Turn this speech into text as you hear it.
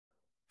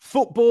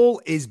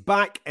Football is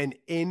back and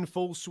in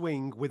full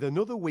swing with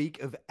another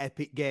week of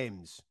epic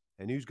games.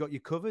 And who's got you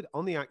covered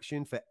on the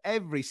action for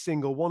every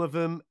single one of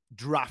them?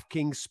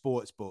 DraftKings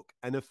Sportsbook,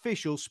 an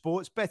official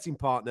sports betting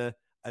partner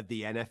of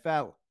the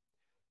NFL.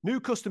 New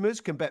customers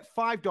can bet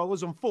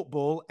 $5 on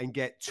football and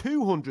get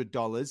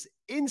 $200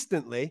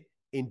 instantly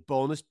in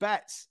bonus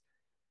bets.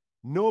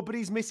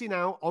 Nobody's missing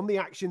out on the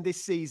action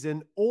this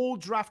season. All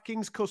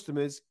DraftKings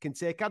customers can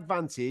take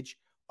advantage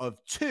of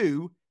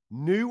two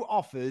new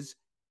offers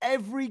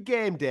every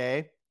game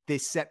day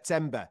this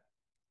September.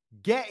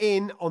 Get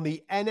in on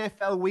the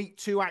NFL Week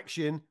 2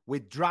 action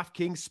with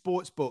DraftKings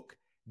Sportsbook.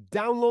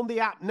 Download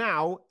the app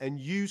now and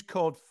use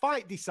code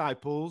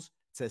FIGHTDISCIPLES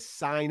to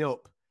sign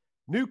up.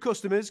 New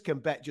customers can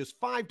bet just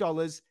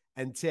 $5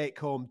 and take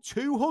home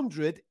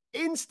 $200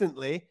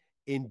 instantly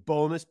in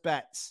bonus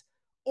bets.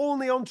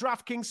 Only on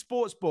DraftKings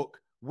Sportsbook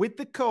with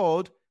the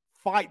code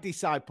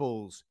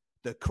FIGHTDISCIPLES.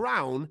 The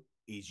crown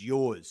is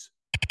yours.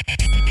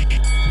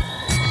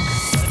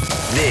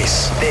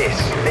 This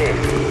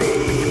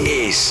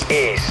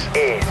is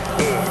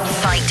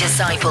Fight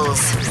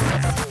Disciples.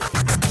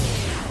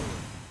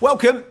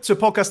 Welcome to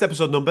podcast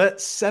episode number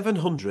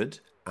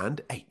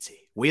 780.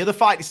 We are the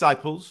Fight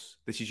Disciples.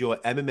 This is your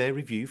MMA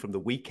review from the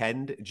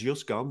weekend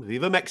just gone.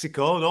 Viva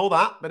Mexico and all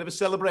that. Bit of a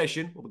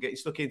celebration. We'll get you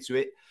stuck into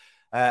it.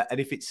 And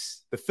if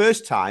it's the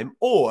first time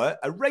or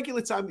a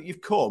regular time that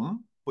you've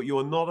come, but you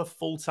are not a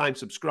full-time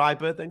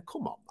subscriber, then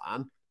come on,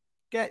 man.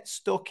 Get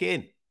stuck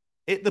in.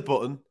 Hit the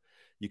button.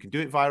 You can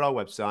do it via our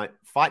website,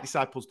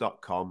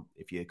 fightdisciples.com.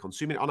 If you're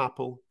consuming it on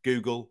Apple,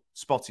 Google,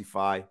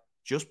 Spotify,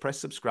 just press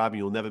subscribe and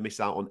you'll never miss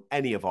out on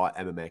any of our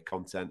MMA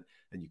content.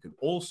 And you can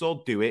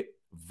also do it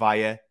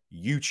via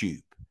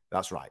YouTube.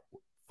 That's right.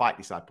 Fight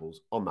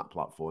Disciples on that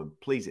platform.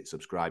 Please hit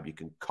subscribe. You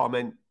can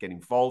comment, get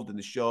involved in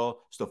the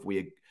show, stuff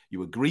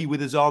you agree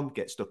with us on,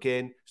 get stuck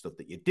in, stuff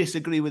that you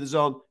disagree with us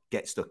on,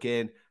 get stuck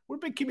in. We're a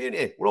big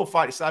community. We're all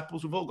Fight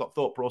Disciples. We've all got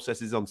thought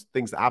processes on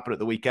things that happen at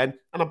the weekend.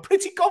 And I'm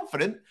pretty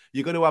confident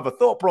you're going to have a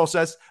thought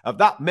process of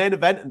that main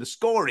event and the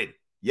scoring.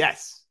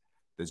 Yes,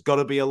 there's got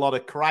to be a lot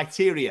of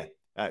criteria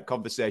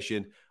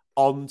conversation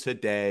on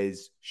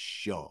today's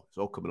show. It's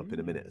all coming up in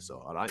a minute or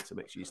so, all right? So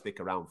make sure you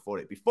stick around for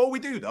it. Before we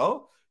do,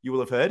 though, you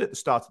will have heard at the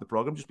start of the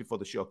program, just before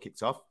the show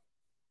kicked off,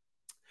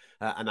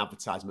 an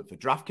advertisement for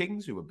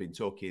DraftKings, who have been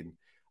talking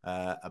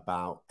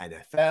about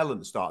NFL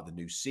and the start of the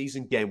new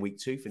season. Game week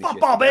 2 finishes.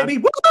 Football, baby!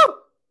 Woo!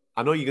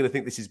 I know you're going to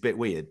think this is a bit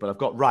weird, but I've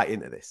got right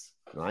into this,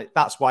 right?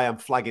 That's why I'm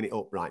flagging it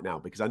up right now,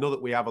 because I know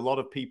that we have a lot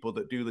of people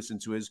that do listen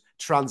to us,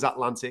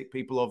 transatlantic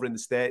people over in the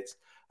States.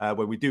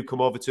 When we do come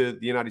over to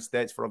the United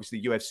States for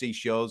obviously UFC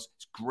shows,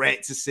 it's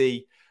great to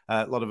see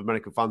a lot of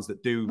American fans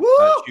that do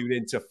tune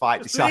in to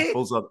Fight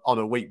Disciples on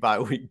a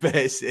week-by-week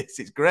basis.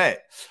 It's great.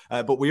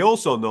 But we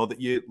also know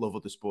that you love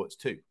other sports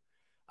too.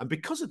 And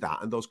because of that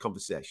and those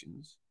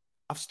conversations,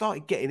 I've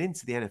started getting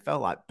into the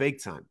NFL like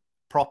big time,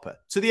 proper,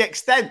 to the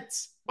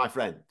extent, my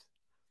friend,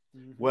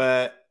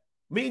 where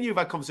me and you have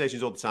had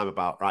conversations all the time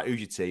about, right, who's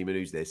your team and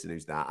who's this and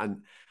who's that.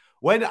 And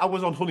when I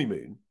was on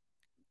honeymoon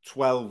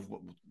 12,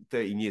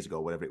 13 years ago,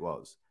 whatever it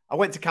was, I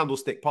went to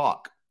Candlestick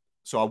Park.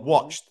 So I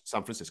watched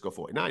San Francisco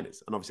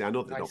 49ers. And obviously I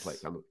know they don't play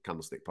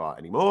Candlestick Park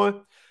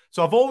anymore.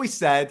 So I've always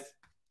said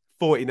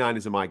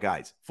 49ers are my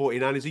guys.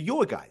 49ers are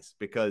your guys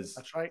because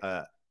that's right.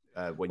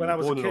 When I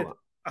was a kid,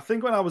 I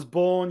think when I was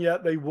born,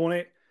 they won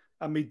it.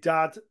 And my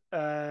dad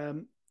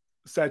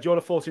said, you're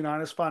a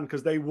 49ers fan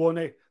because they won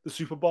it, the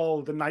Super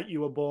Bowl, the night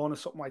you were born or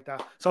something like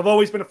that. So I've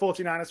always been a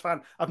 49ers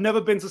fan. I've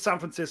never been to San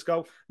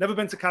Francisco, never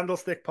been to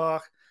Candlestick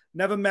Park,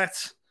 never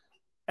met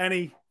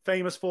any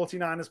famous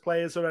 49ers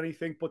players or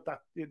anything, but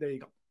there you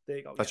go.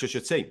 That's just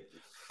your team.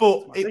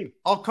 But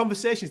our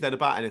conversations then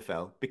about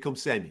NFL become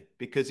samey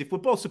because if we're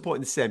both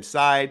supporting the same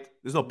side,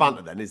 there's no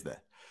banter then, is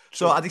there?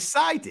 True. So I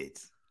decided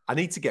I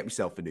need to get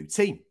myself a new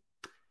team.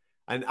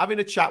 And having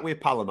a chat with a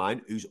pal of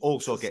mine who's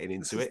also getting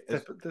into it.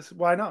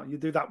 Why not? You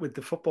do that with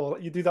the football.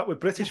 You do that with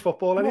British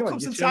football anyway.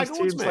 Clubs than Tiger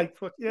Woods, mate.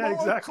 Yeah,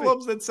 exactly.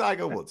 Clubs than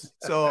Tiger Woods.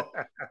 So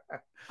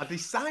I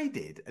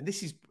decided, and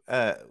this is,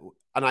 and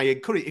I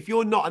encourage, if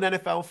you're not an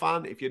NFL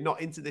fan, if you're not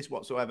into this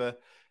whatsoever,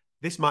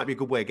 this might be a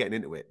good way of getting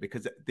into it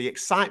because the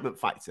excitement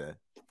factor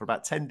for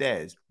about 10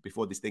 days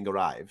before this thing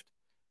arrived,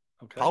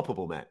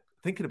 palpable, mate.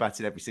 Thinking about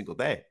it every single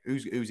day.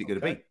 Who's it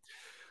going to be?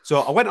 So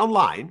I went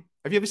online.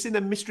 Have you ever seen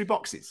them mystery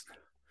boxes?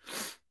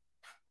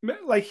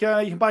 Like you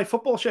can buy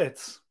football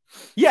shirts.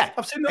 Yeah,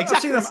 I've seen them.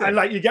 Exactly. I've seen them. And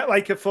like you get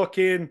like a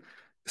fucking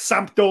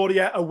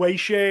Sampdoria away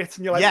shirt,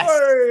 and you're like,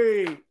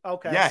 hey,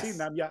 okay, I've seen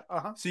them. Yeah.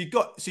 So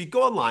you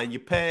go online, you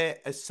pay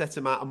a set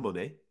amount of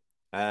money,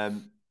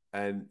 and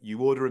you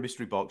order a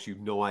mystery box.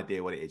 You've no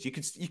idea what it is.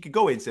 You could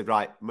go in and say,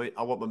 right,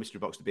 I want my mystery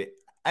box to be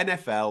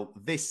NFL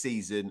this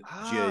season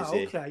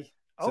jersey. Okay.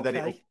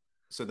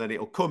 So then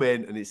it'll come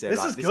in and it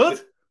says, this is good.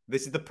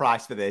 This is the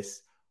price for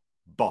this.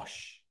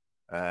 Bosh.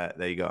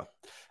 There you go.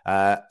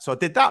 So I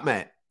did that,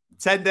 mate.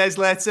 10 days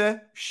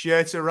later,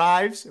 shirt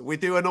arrives. We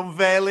do an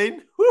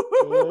unveiling.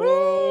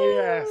 Oh,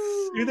 yes.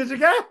 Who did you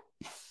get?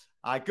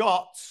 I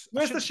got.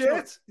 Where's the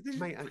shirt?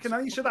 Mate,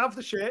 You should have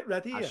the shirt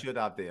ready. I should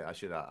have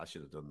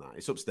done that.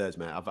 It's upstairs,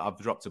 mate. I've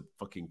dropped a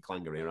fucking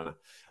clanger here, haven't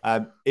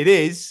I? It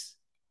is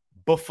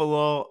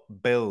Buffalo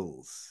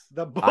Bills.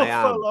 The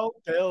Buffalo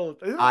Bills.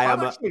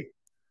 Actually?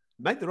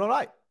 Mate, they're all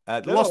right.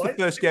 They lost the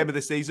first game of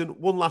the season,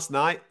 won last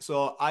night.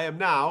 So I am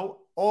now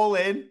all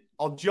in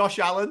on Josh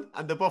Allen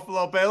and the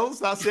Buffalo Bills.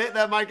 That's it.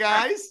 They're my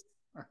guys.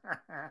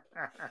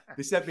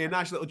 They sent me a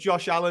nice little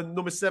Josh Allen,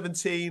 number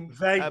 17.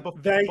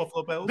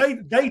 Buffalo Bills.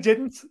 They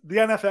didn't. The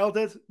NFL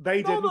did.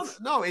 They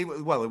didn't. No,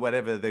 well,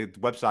 whatever the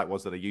website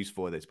was that I used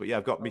for this. But yeah,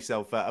 I've got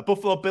myself a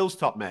Buffalo Bills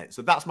top, mate.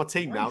 So that's my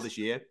team now this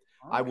year.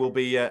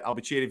 Okay. I'll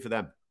be cheering for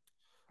them.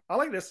 I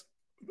like this.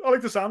 I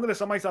like the sound of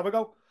this. I might have a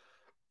go.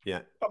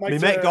 Yeah. My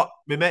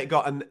mate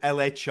got an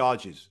LA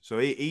Chargers. So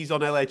he's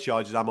on LA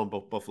Chargers. I'm on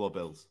Buffalo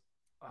Bills.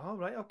 Oh,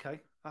 right.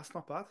 Okay. That's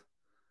not bad.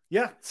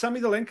 Yeah. Send me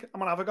the link. I'm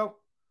going to have a go.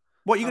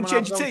 What, you going to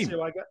change your team?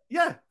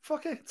 Yeah.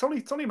 Fuck it. It's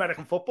only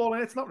American football,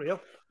 and it's not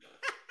real.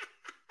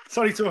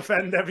 Sorry to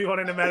offend everyone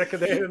in America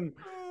there and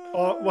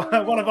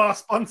one of our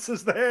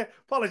sponsors there.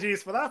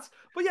 Apologies for that.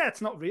 But yeah,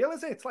 it's not real,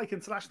 is it? It's like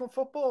international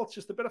football. It's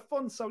just a bit of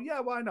fun. So yeah,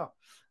 why not?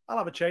 I'll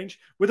have a change.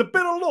 With a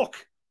bit of luck,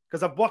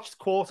 because I've watched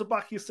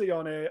Quarterback, you see,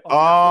 on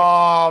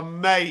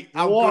Netflix. Mate,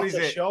 how good is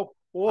it?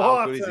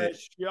 What a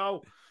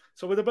show.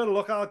 So with a bit of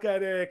luck, I'll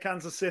get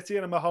Kansas City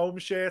and a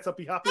Mahomes shirt. I'll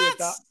be happy with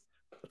that.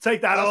 I'll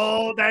take that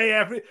all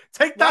day,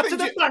 take that to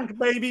the bank,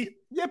 baby.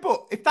 Yeah,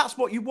 but if that's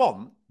what you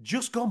want,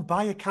 just go and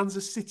buy a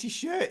Kansas City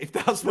shirt, if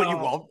that's what you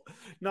want.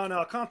 No,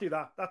 I can't do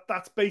that.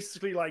 That's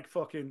basically like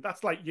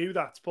that's like you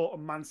that support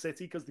Man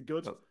City because they're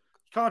good. You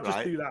can't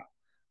just do that.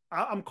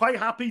 I'm quite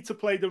happy to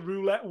play the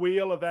roulette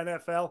wheel of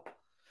NFL.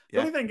 The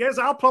only thing is,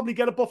 I'll probably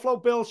get a Buffalo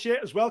Bills shirt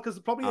as well because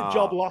there's probably a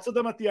job lot of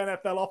them at the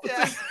NFL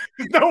offices.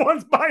 Yeah. No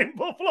one's buying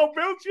Buffalo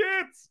Bills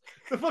shirts.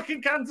 The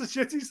fucking Kansas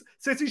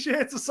City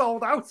shirts are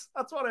sold out.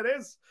 That's what it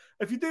is.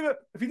 If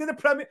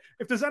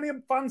there's any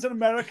fans in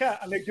America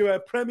and they do a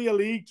Premier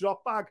League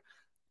drop bag,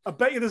 I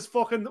bet you there's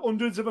fucking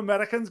hundreds of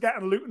Americans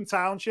getting Luton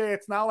Town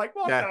shirts now. Like,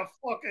 what the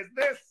fuck is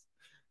this?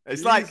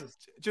 It's like, do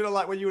you know,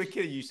 like when you were a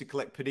kid, you used to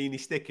collect Panini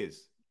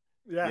stickers.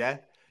 Yeah.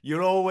 You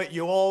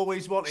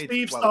always wanted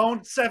Steve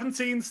Stone,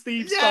 17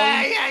 Steve Stone.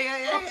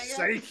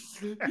 Yeah.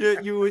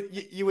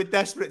 You were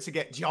desperate to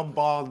get John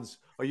Barnes,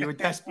 or you were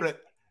desperate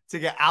to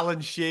get Alan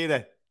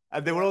Shearer,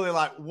 and they were only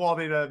like 1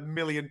 in a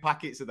million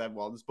packets of them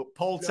ones. But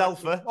Paul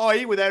Telfer,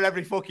 he was there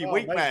every fucking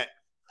week, mate.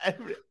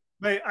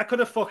 Mate, I could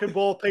have fucking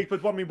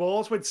wallpapered one of my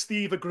walls with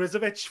Steve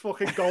Agrizovic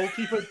fucking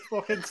goalkeeper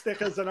fucking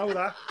stickers. I know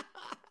that.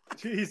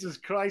 Jesus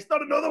Christ,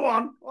 not another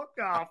one. Fuck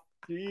off,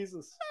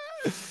 Jesus.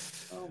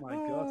 Oh my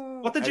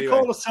God. What did you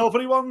call the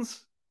silvery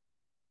ones?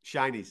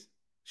 Shinies.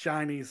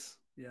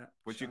 Yeah.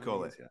 What'd you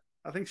call it? Yeah.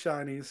 I think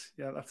shinies.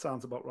 Yeah, that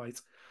sounds about right.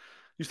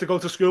 Used to go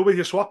to school with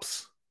your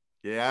swaps.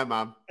 Yeah,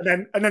 man.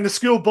 And then the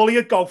school bully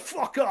would go,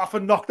 fuck off,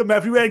 and knock them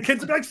everywhere. And kids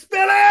would be like,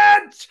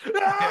 spillage!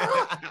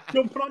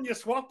 Jumping on your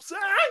swaps.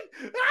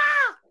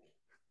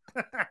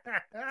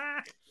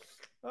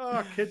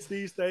 Kids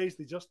these days,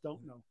 they just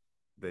don't know.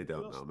 They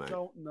don't know, mate.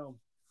 Don't know.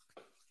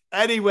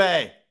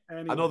 Anyway,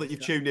 I know that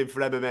you've tuned in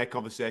for MMA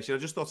conversation. I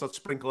just thought I'd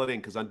sprinkle it in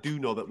because I do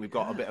know that we've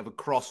got a bit of a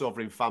crossover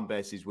in fan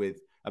bases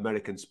with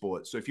American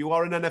sports. So if you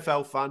are an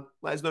NFL fan,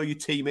 let us know your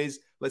team is.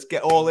 Let's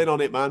get all in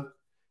on it, man.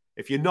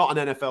 If you're not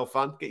an NFL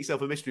fan, get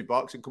yourself a mystery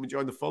box and come and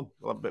join the fun.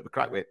 We'll have a bit of a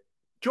crack with it.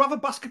 Do you have a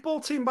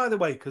basketball team, by the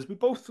way? Because we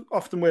both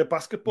often wear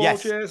basketball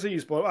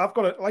jerseys, but I've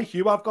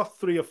got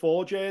 3 or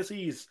 4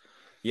 jerseys.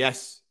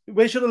 Yes.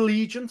 Where's your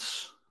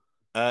allegiance?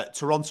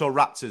 Toronto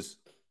Raptors.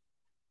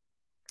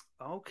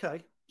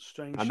 Okay.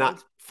 Strange. And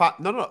that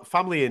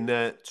family in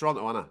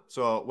Toronto, Anna.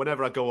 So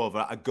whenever I go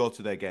over, I go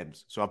to their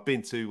games. So I've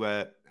been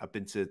to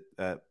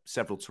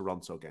several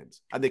Toronto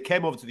games, and they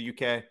came over to the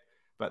UK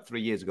about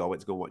 3 years ago. I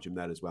went to go and watch them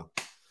there as well.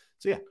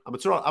 So yeah, I'm a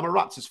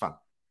Raptors fan.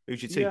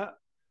 Who's your team? Yeah,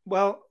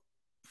 well,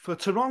 for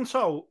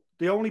Toronto,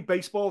 the only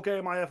baseball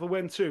game I ever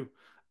went to,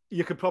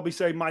 you could probably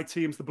say my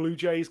team's the Blue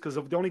Jays because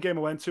the only game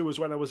I went to was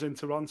when I was in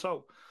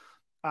Toronto,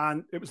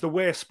 and it was the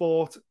worst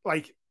sport.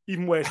 Like.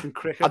 Even worse than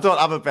cricket. I don't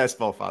have a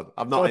baseball fan.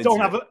 I'm not. I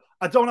don't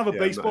have a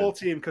baseball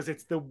team because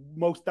it's the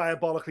most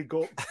diabolically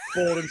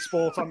boring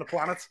sport on the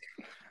planet.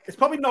 It's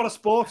probably not a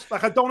sport.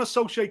 Like I don't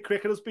associate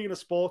cricket as being a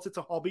sport. It's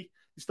a hobby.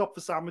 You stop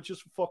for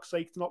sandwiches, for fuck's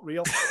sake. It's not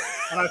real.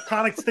 And I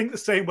kind of think the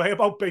same way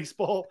about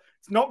baseball.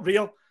 It's not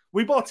real.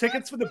 We bought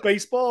tickets for the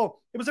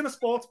baseball. It was in a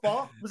sports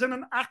bar. It was in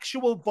an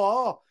actual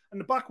bar. And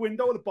the back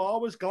window of the bar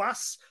was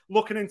glass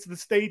looking into the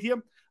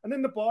stadium. And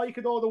in the bar, you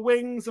could order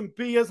wings and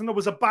beers, and there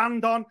was a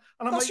band on.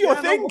 And I'm that's your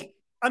thing.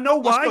 I know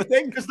why.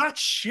 Because that's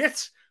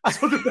shit.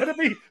 So there better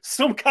be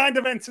some kind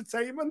of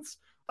entertainment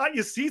at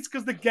your seats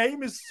because the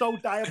game is so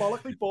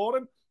diabolically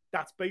boring.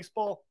 That's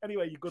baseball.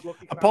 Anyway, you good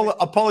lucky.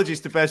 Apologies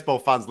to baseball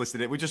fans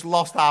listening. We just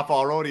lost half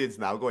our audience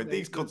now going,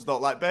 these cunts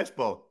don't like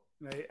baseball.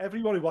 Mate,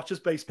 everyone who watches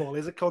baseball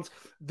is a cunt.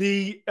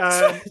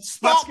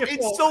 Stop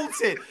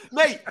insulting.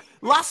 Mate,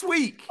 last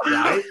week,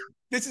 right?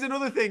 This is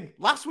another thing.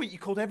 Last week, you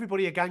called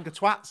everybody a gang of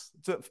twats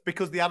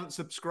because they hadn't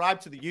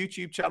subscribed to the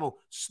YouTube channel.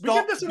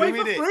 Stop doing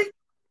it. Free.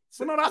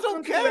 We're not I asking don't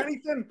them to do care.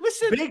 anything.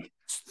 Listen, Big,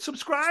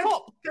 subscribe.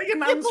 stop. Get your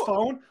nan's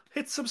phone,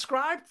 hit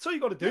subscribe. That's all you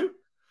got to do.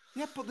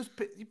 Yeah, but there's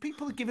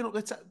people are giving up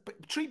their time.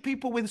 Treat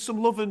people with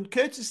some love and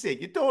courtesy.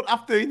 You don't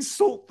have to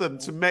insult them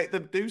to make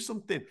them do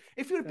something.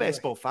 If you're a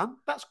baseball fan,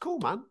 that's cool,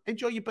 man.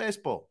 Enjoy your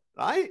baseball,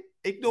 right?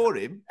 Ignore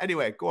him.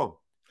 Anyway, go on.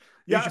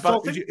 Yeah,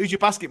 Who's your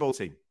basketball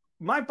team?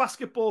 My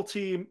basketball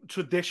team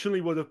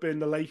traditionally would have been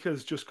the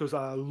Lakers, just because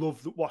I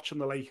loved watching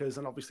the Lakers,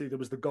 and obviously there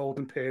was the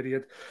golden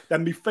period.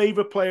 Then my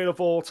favorite player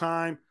of all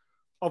time,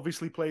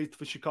 obviously played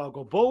for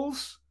Chicago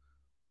Bulls.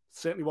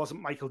 Certainly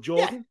wasn't Michael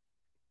Jordan,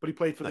 but he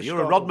played for the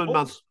Chicago Rodman Bulls.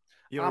 Man.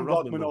 You're I'm a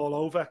Rodman man man. all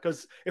over.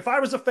 Because if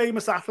I was a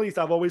famous athlete,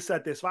 I've always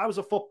said this: if I was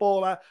a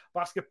footballer,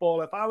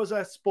 basketballer, if I was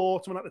a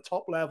sportsman at the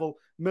top level,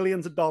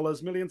 millions of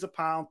dollars, millions of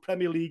pounds,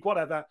 Premier League,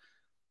 whatever.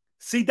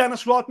 See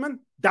Dennis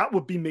Rodman, that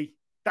would be me.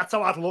 That's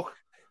how I'd look.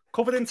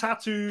 Covered in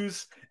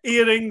tattoos,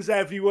 earrings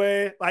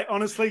everywhere. Like,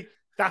 honestly,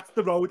 that's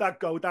the road I'd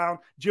go down.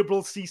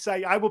 Jibril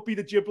Cisse. I would be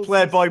the Jibril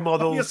Playboy Cisse.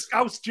 models. I'd be a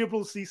Scouse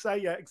Jibril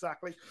Cisse. Yeah,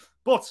 exactly.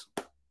 But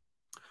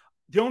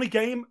the only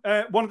game,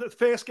 one of the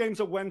first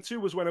games I went to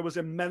was when I was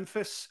in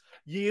Memphis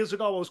years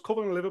ago. I was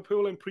covering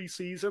Liverpool in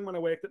pre-season when I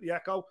worked at the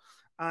Echo.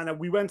 And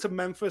we went to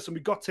Memphis and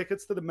we got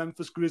tickets to the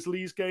Memphis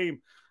Grizzlies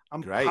game.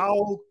 And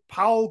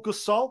Paul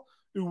Gasol,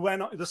 who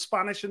went on, the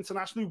Spanish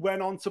international, who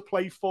went on to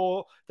play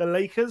for the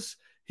Lakers,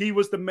 he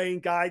was the main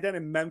guy then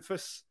in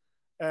Memphis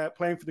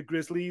playing for the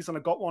Grizzlies, and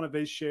I got one of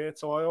his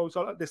shirts. So I always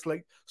got this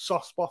like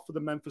soft spot for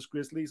the Memphis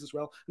Grizzlies as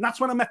well. And that's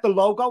when I met the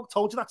logo.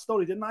 Told you that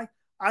story, didn't I?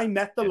 I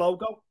met the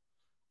logo.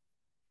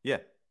 Yeah.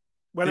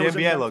 When the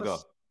NBA logo.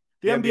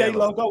 The NBA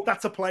logo.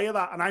 That's a player,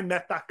 that. And I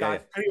met that guy.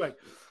 Yeah. Anyway,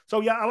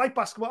 so yeah, I like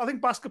basketball. I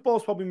think basketball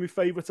is probably my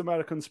favorite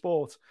American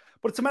sport.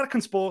 But it's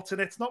American sport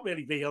and it's not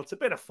really real. It's a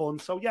bit of fun.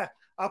 So yeah,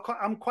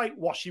 I'm quite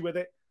washy with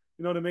it.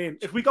 You know what I mean?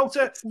 If we go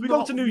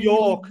to New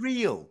York,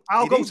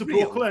 I'll go to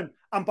Brooklyn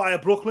and buy a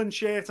Brooklyn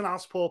shirt and I'll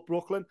support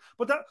Brooklyn.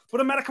 But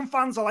American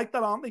fans are like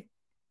that, aren't they?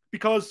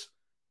 Because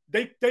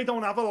they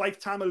don't have a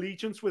lifetime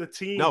allegiance with a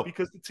team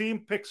because the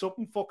team picks up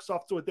and fucks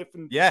off to a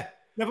different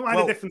never mind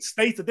a different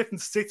state, a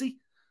different city.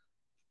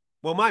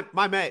 Well,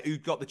 my mate who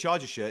got the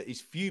Chargers shirt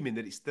is fuming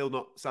that it's still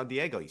not San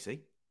Diego, you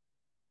see.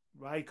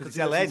 Right, because it's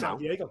LA now. San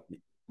Diego.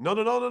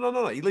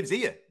 No. He lives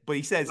here, but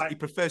he says he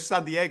prefers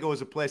San Diego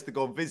as a place to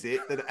go and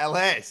visit than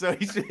LA. So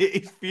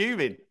he's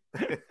fuming.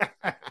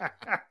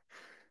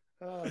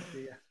 Oh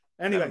dear.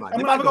 Anyway, I'm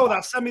gonna have a go with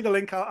that. Send me the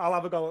link. I'll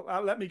have a go.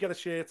 Let me get a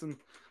shirt and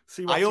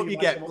see what. I hope you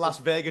get Las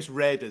Vegas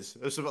Raiders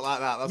or something like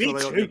that. That's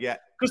what I hope you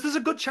get. Because there's a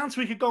good chance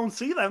we could go and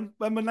see them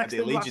when we're next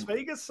in Las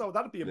Vegas. So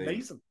that'd be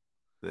amazing.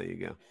 There you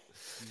go.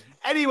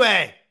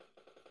 Anyway.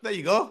 There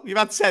you go. You've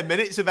had 10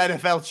 minutes of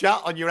NFL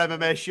chat on your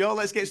MMA show.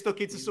 Let's get stuck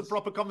into some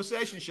proper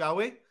conversation, shall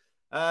we?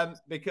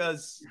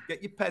 Because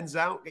get your pens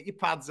out, get your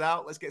pads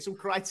out. Let's get some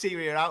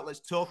criteria out. Let's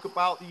talk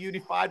about the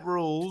unified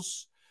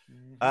rules.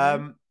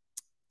 For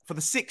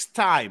the 6th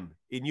time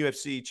in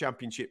UFC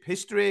championship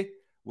history,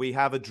 we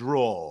have a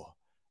draw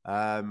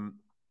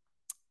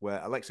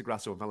where Alexa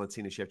Grasso and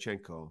Valentina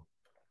Shevchenko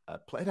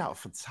played out a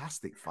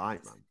fantastic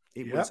fight, man.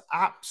 It was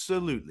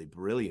absolutely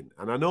brilliant.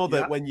 And I know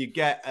that when you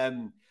get...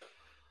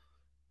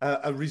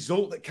 a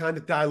result that kind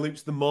of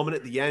dilutes the moment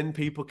at the end,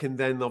 people can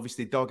then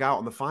obviously dog out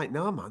on the fight.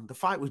 No, man, the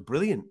fight was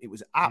brilliant. It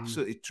was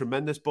absolutely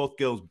tremendous. Both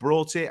girls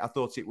brought it. I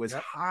thought it was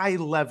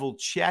high-level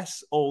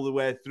chess all the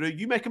way through.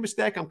 You make a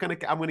mistake, I'm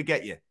gonna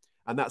get you.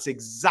 And that's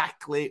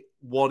exactly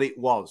what it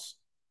was.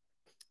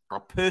 I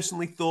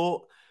personally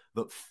thought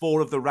that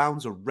 4 of the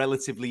rounds are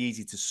relatively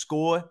easy to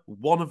score.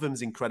 One of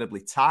them's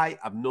incredibly tight.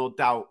 I've no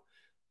doubt.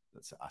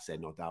 I say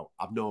no doubt.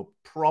 I've no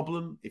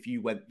problem if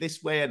you went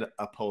this way and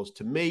opposed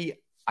to me.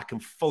 I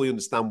can fully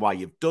understand why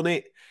you've done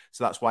it.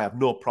 So that's why I have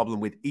no problem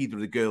with either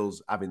of the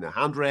girls having their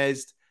hand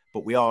raised.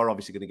 But we are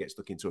obviously going to get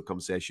stuck into a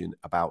conversation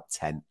about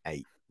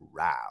 10-8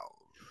 rounds.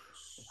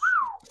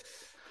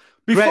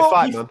 Great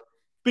fight, man.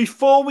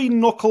 Before we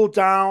knuckle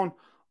down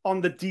on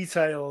the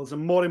details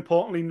and more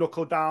importantly,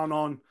 knuckle down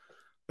on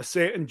a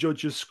certain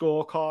judge's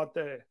scorecard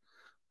there,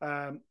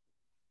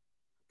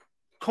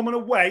 coming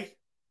away,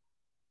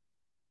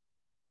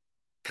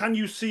 can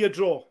you see a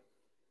draw?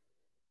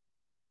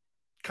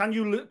 Can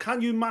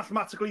you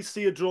mathematically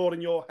see a draw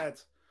in your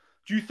head?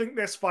 Do you think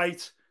this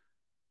fight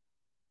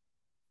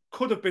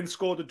could have been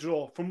scored a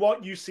draw from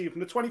what you see,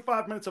 from the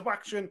 25 minutes of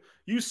action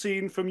you've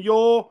seen, from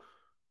your,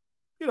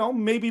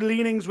 maybe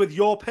leanings with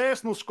your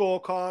personal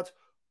scorecard?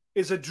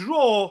 Is a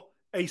draw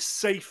a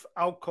safe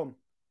outcome,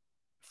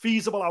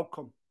 feasible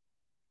outcome?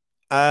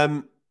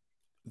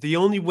 The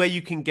only way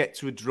you can get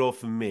to a draw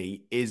for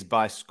me is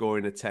by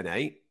scoring a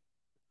 10-8.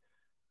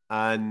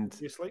 And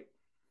obviously,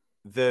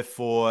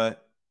 therefore...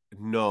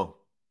 No,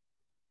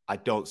 I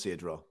don't see a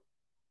draw.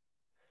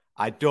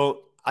 Don't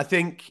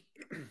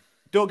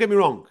get me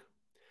wrong.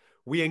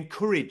 We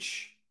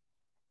encourage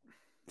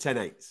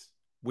 10-8s.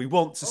 We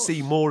want to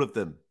see more of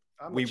them.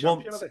 We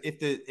want,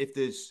 if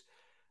there's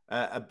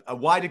a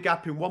wider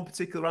gap in one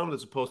particular round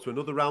as opposed to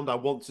another round, I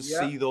want to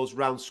see those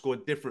rounds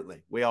scored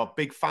differently. We are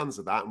big fans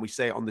of that and we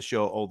say it on the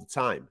show all the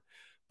time.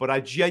 But I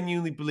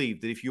genuinely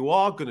believe that if you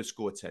are going to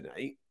score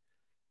 10-8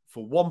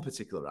 for one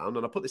particular round,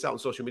 and I put this out on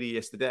social media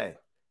yesterday,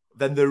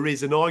 then there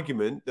is an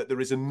argument that there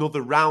is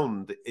another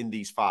round in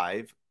these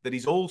 5 that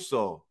is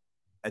also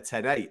a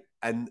 10-8.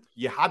 And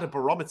you had a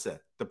barometer.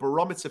 The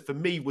barometer for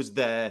me was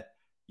there.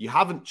 You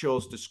haven't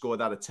chose to score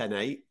that at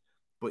 10-8,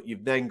 but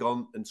you've then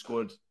gone and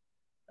scored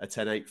a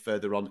 10-8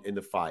 further on in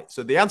the fight.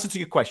 So the answer to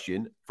your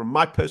question, from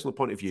my personal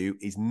point of view,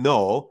 is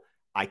no,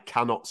 I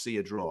cannot see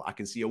a draw. I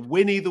can see a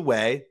win either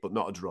way, but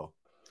not a draw.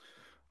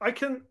 I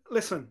can,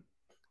 listen,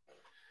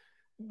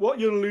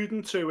 what you're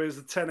alluding to is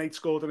the 10-8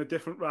 scored in a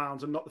different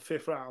round and not the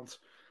 5th round.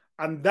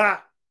 And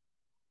that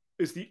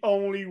is the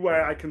only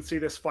way I can see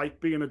this fight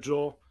being a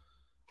draw.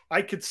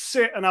 I could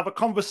sit and have a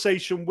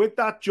conversation with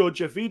that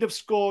judge if he'd have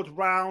scored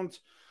round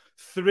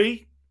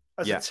 3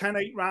 as a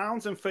 10-8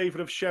 round in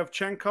favor of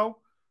Shevchenko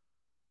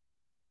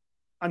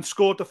and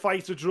scored the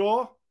fight a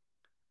draw,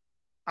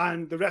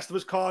 and the rest of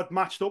his card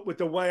matched up with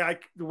the way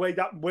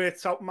that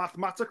works out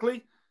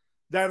mathematically,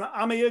 then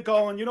I'm here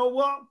going, you know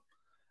what?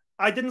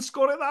 I didn't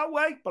score it that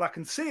way, but I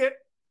can see it.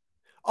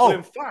 Oh, but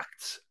in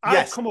fact,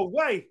 I've come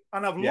away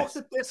and I've looked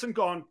at this and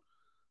gone,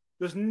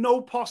 there's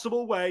no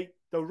possible way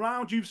the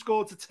round you've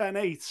scored to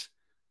 10-8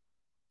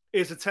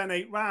 is a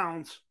 10-8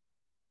 round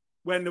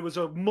when there was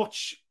a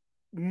much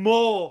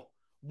more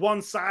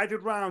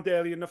one-sided round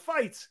early in the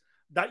fight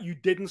that you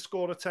didn't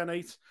score a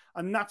 10-8.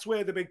 And that's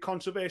where the big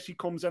controversy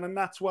comes in. And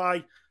that's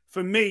why,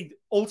 for me,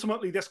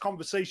 ultimately, this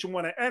conversation,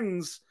 when it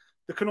ends,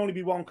 there can only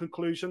be one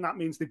conclusion. That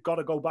means they've got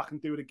to go back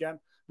and do it again.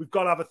 We've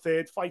got to have a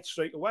third fight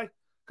straight away,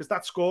 because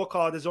that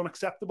scorecard is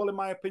unacceptable, in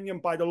my opinion,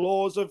 by the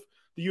laws of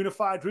the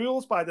unified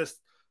rules, by this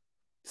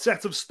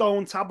set of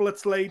stone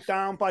tablets laid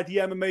down by the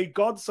MMA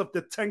gods of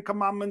the 10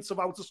 commandments of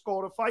how to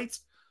score a fight.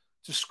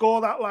 To score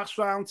that last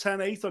round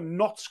 10-8 and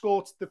not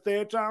score the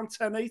third round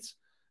 10-8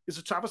 is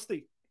a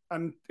travesty.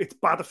 And it's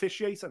bad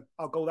officiating.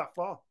 I'll go that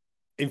far.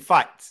 In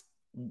fact,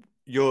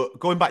 you're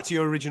going back to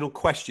your original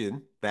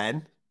question,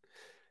 Ben.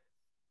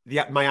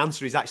 My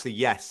answer is actually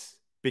yes,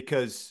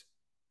 because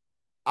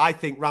I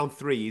think round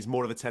 3 is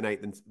more of a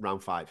 10-8 than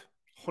round 5.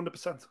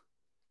 100%.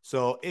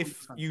 So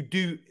if 100%. You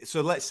do,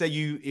 so let's say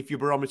if your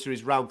barometer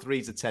is round 3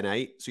 is a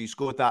 10-8, so you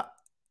scored that,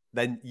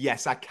 then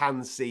yes, I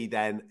can see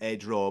then a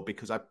draw,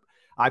 because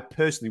I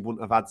personally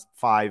wouldn't have had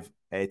 5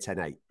 a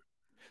 10-8.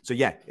 So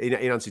yeah, in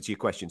answer to your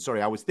question,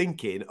 sorry, I was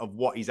thinking of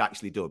what he's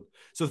actually done.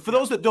 So for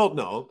those that don't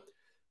know,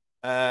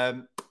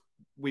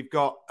 we've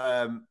got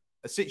a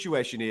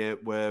situation here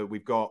where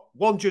we've got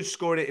one judge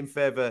scoring it in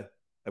favour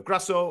of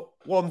Grasso,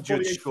 one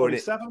judge scoring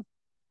it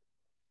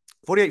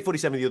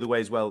 48-47 the other way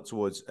as well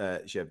towards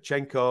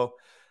Shevchenko,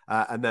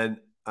 and then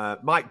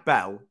Mike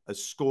Bell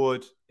has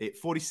scored it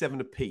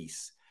 47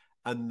 apiece,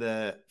 and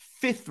the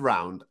 5th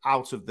round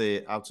out of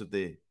the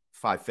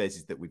 5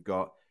 phases that we've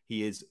got,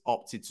 he has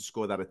opted to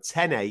score that a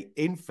 10-8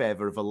 in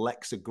favour of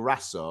Alexa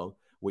Grasso,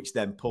 which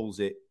then pulls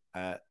it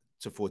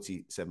to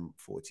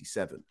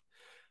 47-47.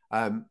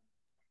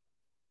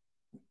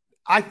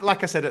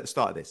 Like I said at the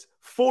start of this,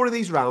 4 of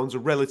these rounds are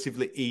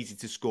relatively easy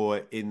to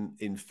score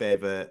in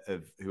favour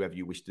of whoever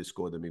you wish to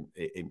score them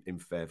in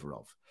favour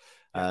of.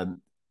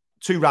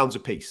 2 rounds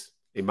apiece,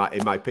 in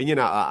my opinion,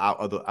 out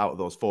of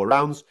those 4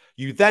 rounds.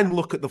 You then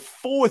look at the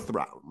 4th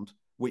round,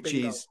 which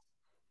is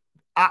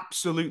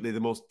absolutely the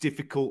most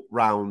difficult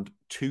round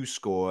to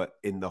score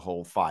in the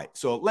whole fight.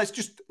 So let's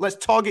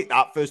target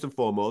that first and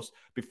foremost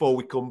before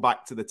we come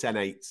back to the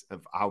 10-8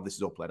 of how this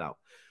is all played out.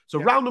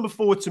 So round number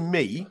 4 to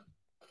me,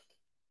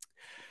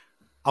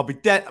 I'll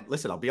be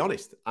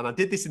honest, and I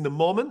did this in the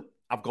moment.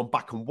 I've gone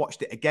back and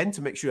watched it again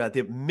to make sure I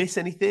didn't miss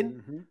anything.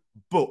 Mm-hmm.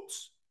 But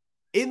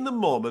in the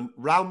moment,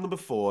 round number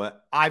 4,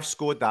 I've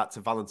scored that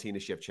to Valentina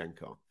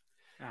Shevchenko.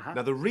 Uh-huh.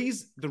 Now, the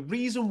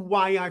reason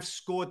why I've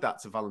scored that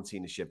to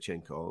Valentina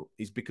Shevchenko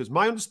is because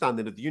my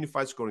understanding of the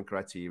unified scoring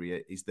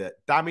criteria is that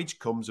damage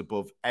comes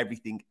above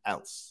everything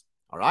else.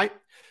 All right?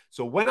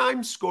 So when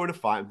I'm scoring a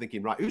fight, I'm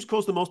thinking, right, who's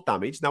caused the most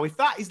damage? Now, if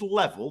that is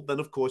level, then,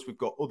 of course, we've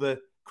got other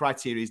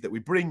criteria that we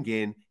bring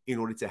in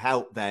order to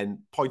help then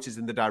point us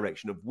in the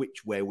direction of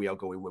which way we are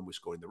going when we're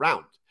scoring the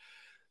round.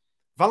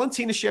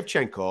 Valentina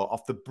Shevchenko,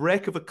 off the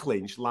break of a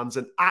clinch, lands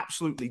an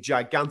absolutely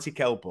gigantic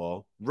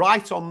elbow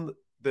right on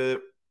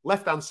the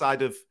left-hand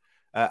side of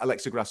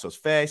Alexa Grasso's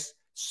face,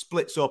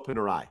 splits open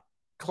her eye.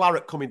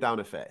 Claret coming down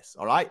her face,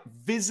 all right?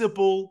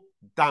 Visible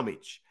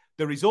damage.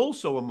 There is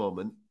also a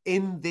moment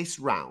in this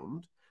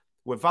round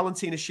where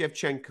Valentina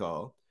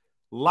Shevchenko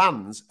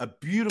lands a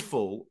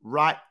beautiful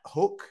right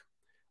hook,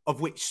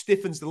 of which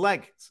stiffens the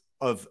legs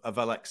of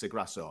Alexa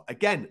Grasso.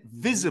 Again,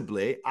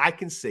 visibly, I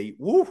can see,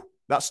 woo,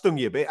 that stung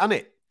you a bit, hasn't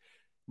it?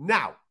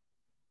 Now,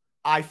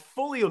 I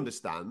fully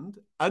understand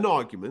an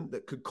argument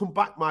that could come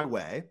back my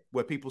way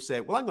where people say,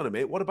 well, hang on a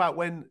minute, what about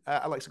when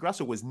Alexa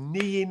Grasso was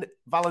kneeing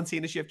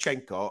Valentina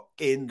Shevchenko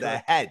in the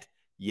head?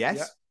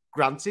 Yes,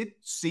 granted,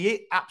 see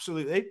it,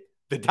 absolutely.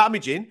 They're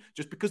damaging.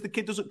 Just because the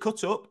kid doesn't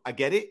cut up, I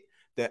get it.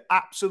 They're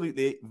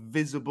absolutely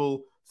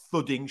visible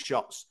thudding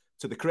shots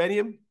to the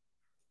cranium.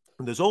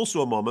 And there's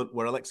also a moment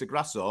where Alexa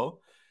Grasso,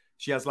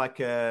 she has like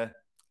a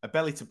a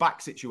belly to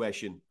back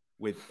situation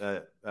with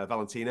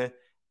Valentina,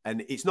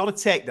 and it's not a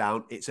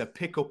takedown; it's a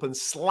pick up and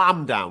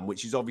slam down,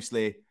 which is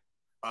obviously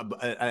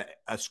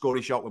a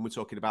scoring shot when we're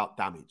talking about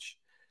damage.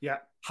 Yeah.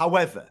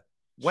 However,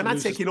 when I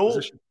take in all,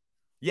 position.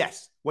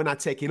 yes, when I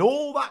take in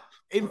all that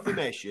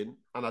information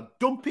and I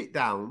dump it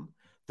down,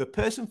 the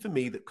person for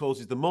me that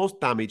causes the most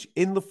damage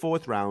in the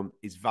fourth round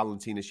is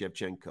Valentina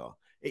Shevchenko.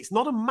 It's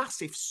not a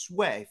massive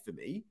sway for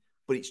me,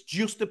 but it's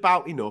just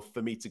about enough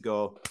for me to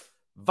go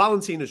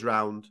Valentina's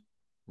round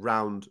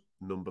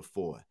number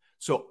 4.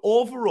 So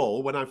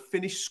overall, when I've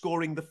finished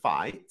scoring the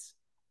fight,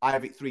 I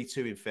have it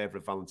 3-2 in favour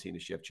of Valentina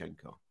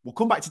Shevchenko. We'll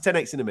come back to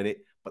 10-8 in a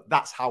minute, but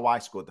that's how I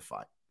scored the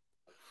fight.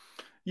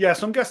 Yeah,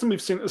 so I'm guessing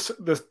we've seen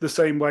it the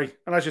same way.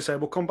 And as you say,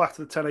 we'll come back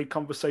to the 10-8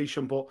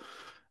 conversation, but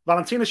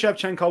Valentina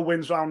Shevchenko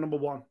wins round number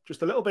 1.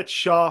 Just a little bit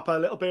sharper, a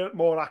little bit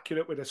more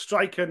accurate with her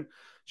striking.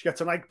 She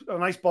gets a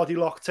nice body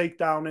lock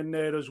takedown in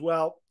there as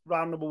well.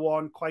 Round number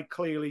 1, quite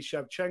clearly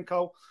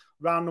Shevchenko.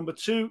 Round number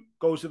 2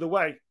 goes the other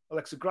way.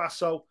 Alexa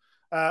Grasso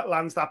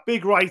lands that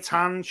big right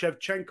hand.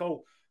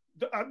 Shevchenko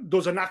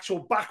does an actual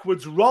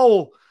backwards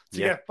roll to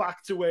get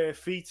back to her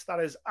feet.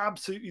 That is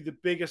absolutely the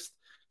biggest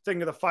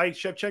thing of the fight.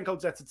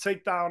 Shevchenko gets a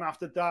takedown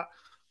after that,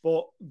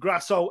 but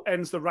Grasso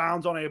ends the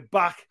round on her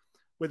back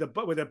with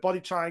a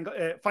body triangle,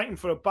 fighting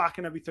for her back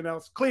and everything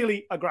else.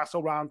 Clearly a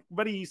Grasso round.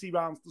 Very easy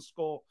rounds to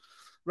score.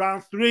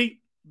 Round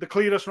 3, the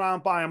clearest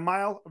round by a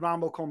mile. A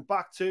round we'll come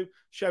back to.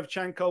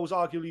 Shevchenko's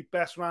arguably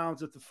best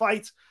rounds of the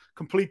fight.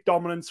 Complete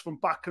dominance from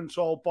back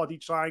control, body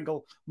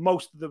triangle,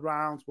 most of the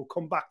rounds. We'll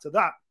come back to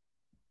that.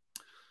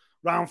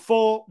 Round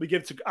 4,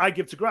 I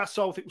give to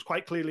Grasso. I think it was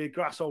quite clearly a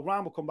Grasso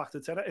round. We'll come back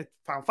to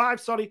round 5,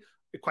 sorry.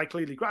 Quite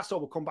clearly Grasso.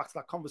 We'll come back to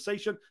that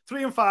conversation.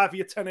 3 and 5 are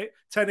your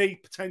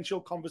 10-8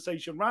 potential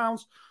conversation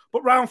rounds.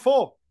 But round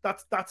 4,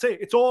 that's it.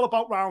 It's all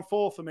about round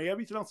 4 for me.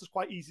 Everything else is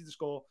quite easy to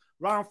score.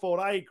 Round 4,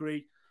 I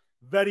agree.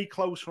 Very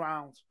close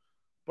round.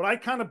 But I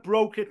kind of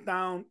broke it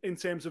down in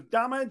terms of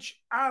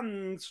damage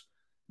and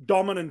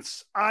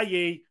dominance,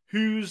 i.e.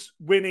 who's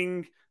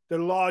winning the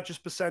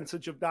largest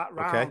percentage of that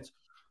round. Okay.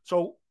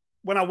 So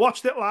when I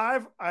watched it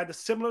live, I had a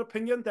similar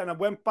opinion. Then I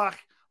went back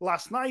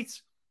last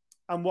night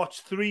and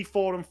watched 3,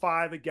 4, and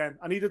 5 again.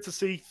 I needed to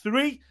see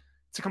 3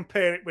 to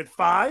compare it with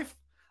 5.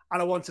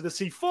 And I wanted to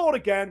see 4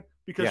 again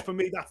because for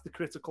me, that's the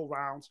critical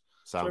round.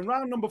 So in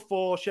round number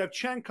 4,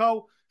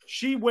 Shevchenko,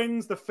 she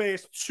wins the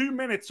first 2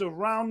 minutes of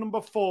round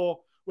number 4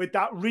 with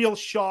that real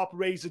sharp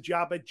razor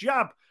jab. Her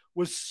jab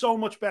was so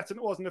much better than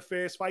it was in the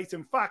first fight.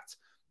 In fact,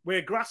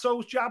 where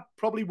Grasso's jab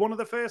probably won of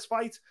the first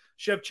fight,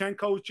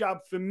 Shevchenko's jab,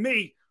 for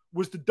me,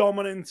 was the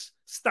dominant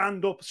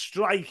stand-up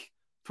strike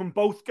from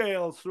both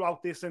girls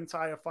throughout this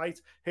entire fight.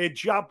 Her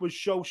jab was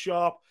so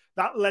sharp.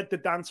 That led the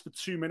dance for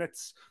 2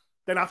 minutes.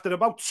 Then after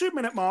about 2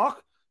 minute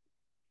mark,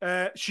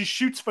 she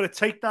shoots for a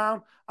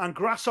takedown and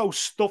Grasso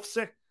stuffs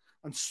it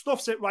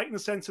right in the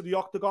center of the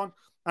octagon.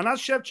 And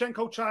as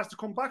Shevchenko tries to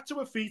come back to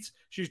her feet,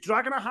 she's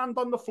dragging her hand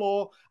on the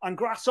floor and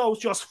Grasso's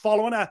just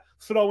following her,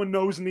 throwing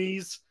those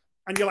knees.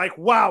 And you're like,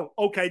 wow,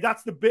 okay,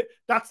 that's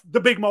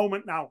the big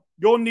moment now.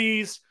 Your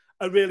knees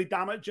are really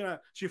damaging her.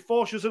 She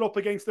forces her up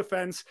against the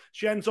fence.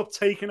 She ends up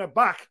taking her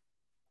back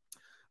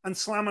and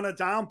slamming her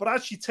down. But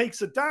as she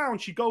takes her down,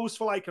 she goes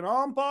for like an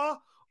arm bar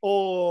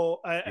or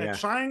a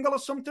triangle or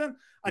something.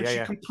 And she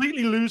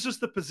completely loses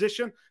the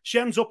position. She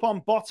ends up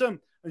on bottom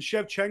and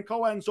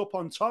Shevchenko ends up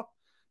on top.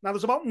 Now,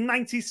 there's about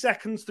 90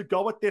 seconds to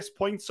go at this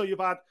point. So you've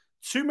had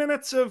 2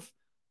 minutes of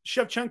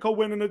Shevchenko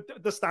winning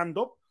the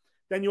stand-up.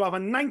 Then you have a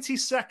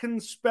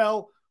 90-second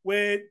spell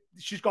where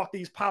she's got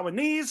these power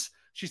knees.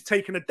 She's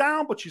taken it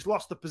down, but she's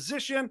lost the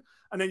position.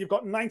 And then you've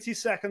got 90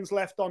 seconds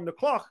left on the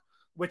clock,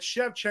 which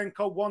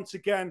Shevchenko once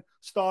again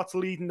starts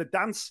leading the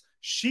dance.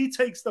 She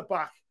takes the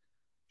back.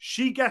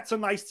 She gets a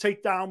nice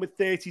takedown with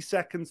 30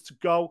 seconds to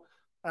go.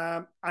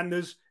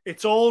 And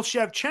it's all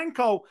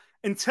Shevchenko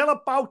until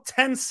about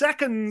 10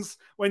 seconds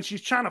when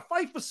she's trying to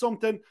fight for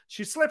something.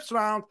 She slips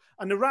around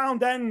and the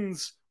round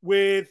ends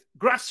with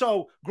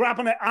Grasso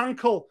grabbing her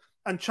ankle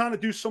and trying to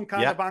do some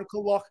kind of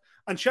ankle lock.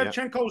 And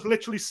Shevchenko's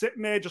literally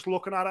sitting there just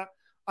looking at her.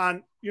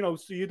 And,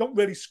 so you don't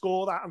really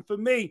score that. And for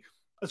me,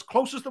 as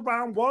close as the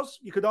round was,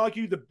 you could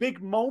argue the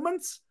big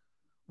moment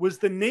was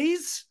the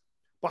knees.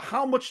 But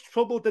how much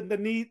trouble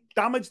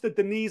damage did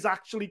the knees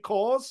actually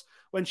cause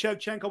when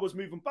Shevchenko was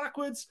moving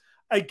backwards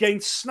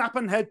against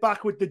snapping head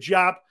back with the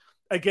jab,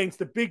 against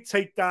the big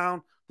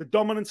takedown, the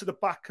dominance of the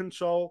back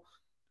control?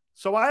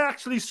 So I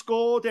actually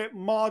scored it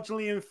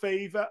marginally in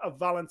favor of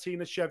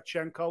Valentina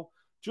Shevchenko,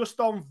 just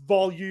on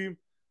volume.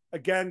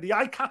 Again, the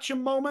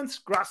eye-catching moments,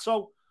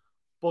 Grasso.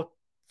 But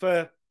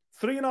for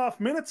 3.5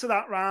 minutes of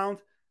that round,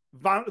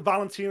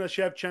 Valentina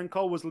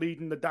Shevchenko was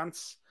leading the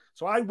dance.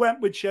 So I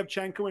went with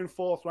Shevchenko in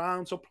 4th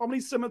round. So probably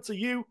similar to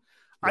you.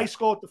 I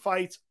scored the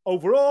fight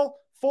overall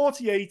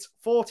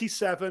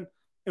 48-47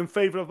 in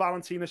favor of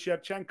Valentina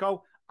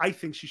Shevchenko. I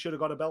think she should have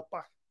got a belt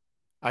back.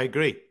 I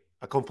agree.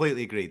 I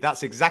completely agree.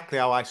 That's exactly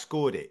how I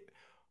scored it.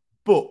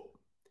 But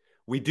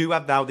we do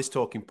have now this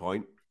talking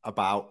point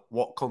about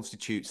what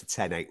constitutes a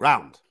 10-8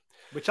 round.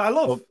 Which I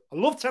love. I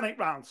love 10-8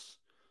 rounds.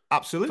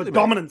 Absolutely, for mate.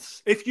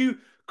 dominance. If you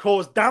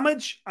cause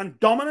damage and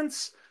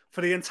dominance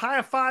for the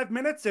entire 5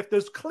 minutes, if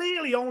there's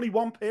clearly only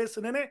one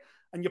person in it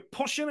and you're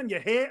pushing and you're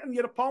hitting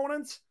your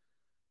opponent,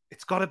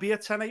 it's got to be a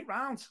 10-8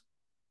 round.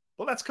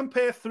 But let's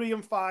compare 3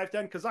 and 5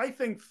 then, because I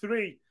think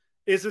 3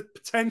 is a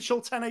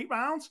potential 10-8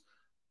 round.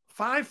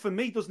 5 for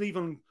me doesn't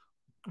even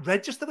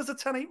register as a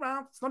 10-8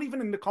 round. It's not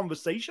even in the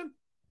conversation.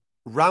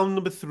 Round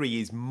number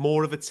 3 is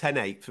more of a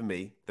 10-8 for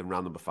me than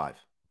round number 5.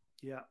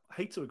 Yeah, I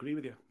hate to agree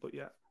with you, but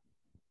yeah.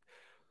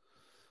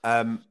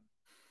 And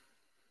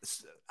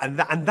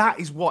that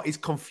is what is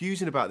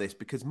confusing about this,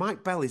 because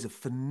Mike Bell is a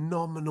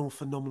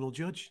phenomenal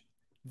judge.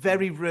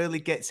 Very rarely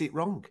gets it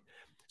wrong.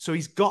 So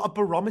he's got a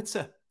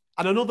barometer.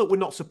 And I know that we're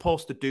not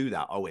supposed to do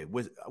that, are we?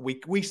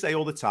 We say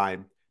all the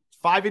time,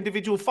 5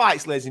 individual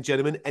fights, ladies and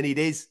gentlemen, and it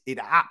is. It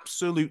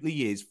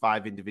absolutely is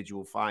 5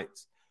 individual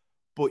fights.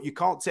 But you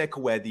can't take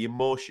away the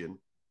emotion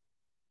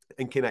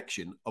and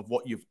connection of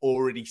what you've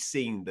already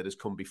seen that has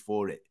come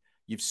before it.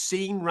 You've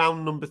seen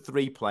round number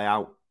 3 play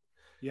out.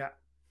 Yeah.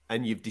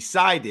 And you've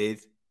decided,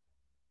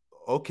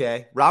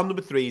 okay, round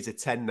number 3 is a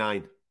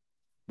 10-9.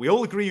 We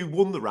all agree who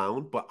won the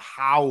round, but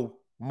how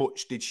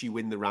much did she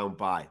win the round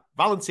by?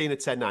 Valentina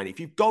 10-9. If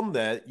you've gone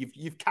there,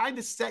 you've kind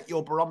of set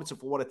your barometer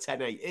for what a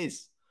 10-8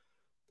 is.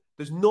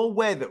 There's no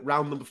way that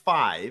round number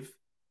 5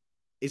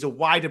 is a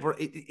wider...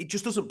 It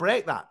just doesn't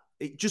break that.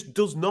 It just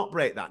does not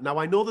break that. Now,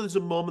 I know there's a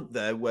moment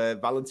there where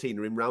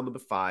Valentina, in round number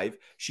 5,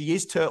 she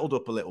is turtled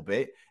up a little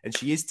bit and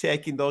she is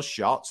taking those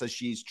shots as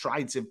she's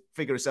trying to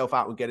figure herself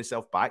out and get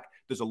herself back.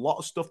 There's a lot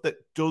of stuff that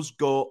does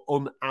go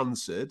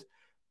unanswered.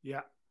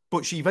 Yeah.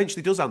 But she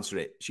eventually does answer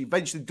it. She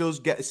eventually does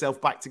get herself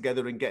back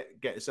together and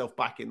get herself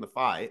back in the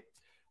fight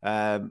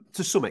to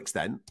some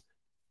extent.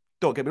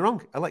 Don't get me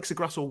wrong. Alexa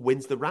Grasso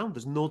wins the round.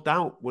 There's no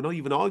doubt. We're not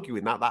even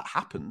arguing that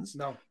happens.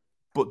 No.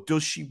 But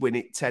does she win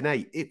it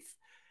 10-8?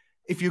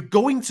 If you're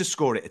going to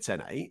score it a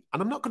 10-8,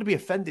 and I'm not going to be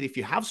offended if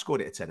you have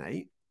scored it a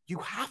 10-8, you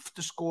have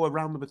to score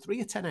round number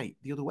 3 a 10-8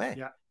 the other way.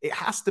 Yeah. It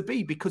has to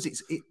be, because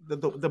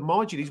the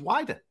margin is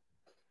wider.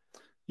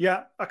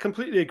 Yeah, I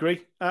completely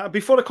agree.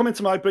 Before I come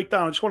into my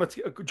breakdown, I just want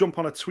to jump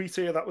on a tweet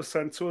here that was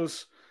sent to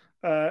us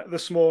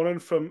this morning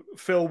from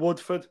Phil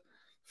Woodford.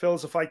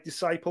 Phil's a fight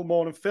disciple.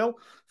 Morning, Phil.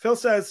 Phil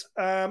says,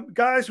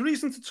 guys,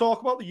 reason to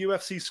talk about the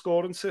UFC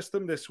scoring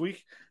system this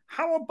week.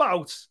 How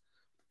about,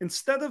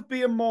 instead of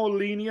being more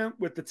lenient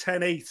with the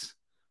 10-8,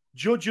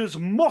 judges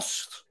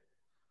must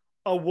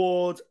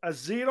award a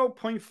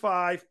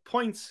 0.5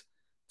 points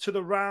to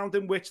the round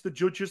in which the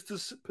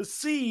judges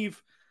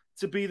perceive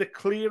to be the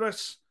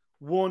clearest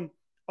one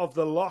of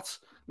the lot.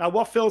 Now,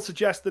 what Phil's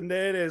suggesting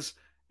there is,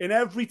 in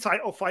every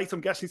title fight,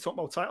 I'm guessing he's talking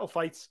about title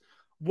fights,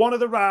 one of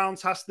the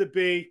rounds has to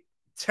be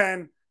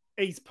 10,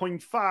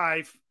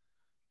 8.5.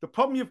 The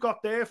problem you've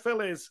got there, Phil,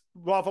 is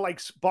rather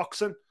like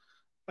boxing.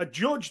 A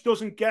judge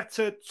doesn't get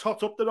to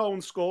tot up their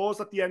own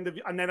scores at the end of,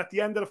 and then at the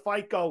end of the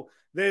fight go,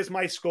 there's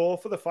my score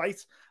for the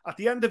fight. At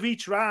the end of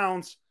each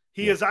round,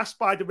 he is asked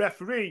by the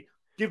referee,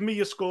 give me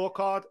your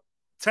scorecard,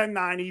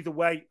 10-9 either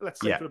way,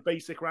 let's say for the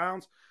basic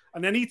round.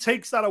 And then he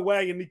takes that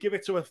away and they give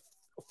it to a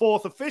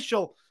fourth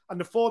official. And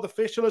the fourth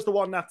official is the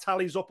one that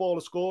tallies up all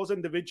the scores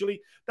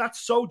individually.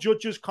 That's so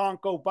judges can't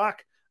go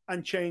back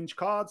and change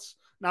cards.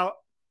 Now,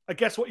 I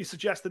guess what you're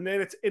suggesting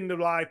there, it's in the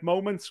live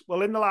moments.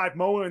 Well, in the live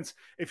moments,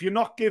 if you're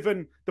not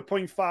given the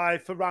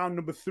 0.5 for round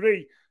number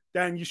 3,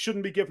 then you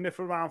shouldn't be giving it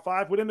for round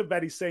 5. We're in the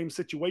very same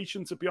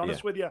situation, to be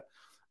honest with you.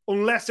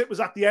 Unless it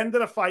was at the end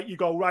of the fight, you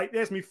go, right,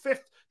 there's my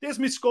 5th, there's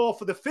my score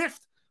for the 5th,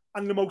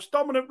 and the most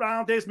dominant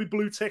round, there's my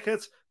blue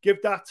ticket. Give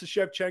that to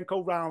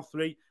Shevchenko round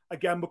 3.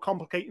 Again, we're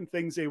complicating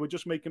things here. We're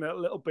just making it a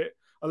little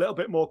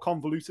bit more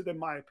convoluted, in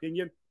my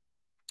opinion.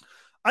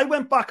 I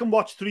went back and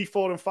watched 3,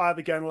 4, and 5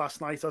 again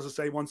last night, as I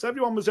say. Once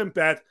everyone was in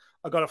bed,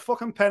 I got a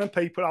fucking pen and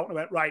paper out and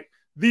I went, right,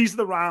 these are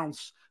the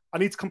rounds. I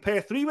need to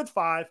compare 3 with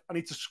 5. I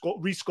need to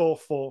rescore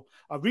 4.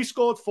 I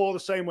rescored 4 the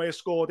same way I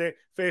scored it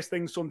first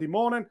thing Sunday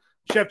morning.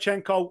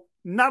 Shevchenko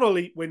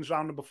narrowly wins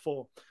round number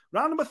 4.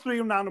 Round number 3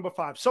 and round number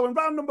 5. So in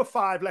round number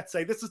 5, let's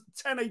say, this is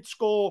the 10-8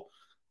 score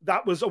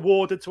that was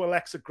awarded to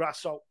Alexa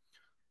Grasso.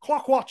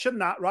 Clock watching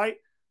that, right?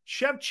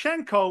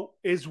 Shevchenko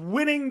is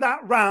winning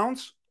that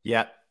round.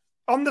 Yeah.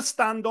 On the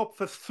stand-up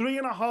for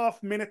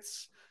 3.5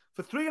 minutes.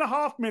 For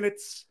 3.5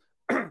 minutes,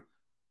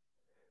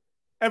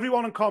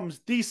 everyone in comms,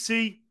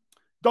 DC,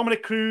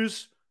 Dominic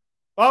Cruz.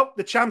 Oh,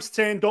 the champ's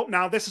turned up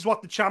now. This is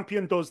what the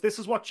champion does. This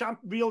is what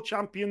real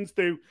champions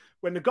do.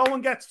 When the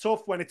going gets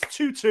tough, when it's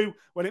 2-2,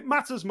 when it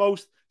matters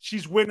most,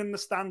 she's winning the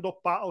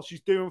stand-up battle.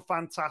 She's doing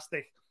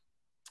fantastic.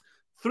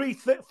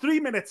 3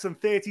 minutes and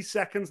 30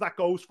 seconds that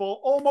goes for,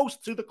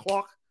 almost to the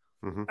clock.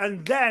 Mm-hmm.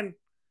 And then,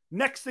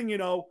 next thing you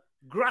know,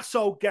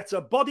 Grasso gets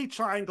a body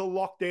triangle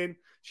locked in.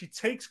 She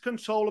takes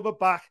control of her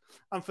back.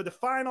 And for the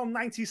final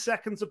 90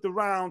 seconds of the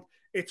round,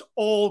 it's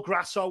all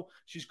Grasso.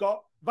 She's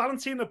got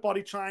Valentina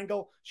body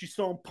triangle. She's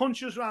throwing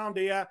punches around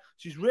here.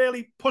 She's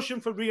really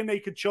pushing for rear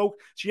naked choke.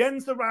 She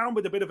ends the round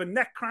with a bit of a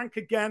neck crank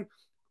again.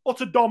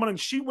 utter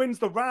dominance. She wins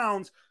the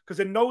round because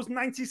in those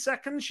 90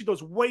 seconds, she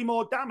does way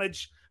more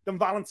damage than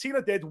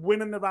Valentina did,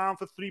 winning the round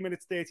for 3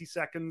 minutes, 30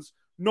 seconds.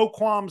 No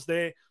qualms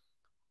there.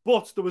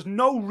 But there was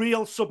no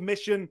real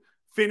submission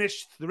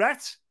finish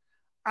threat.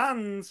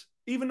 And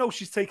even though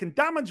she's taken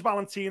damage,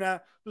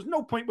 Valentina, there's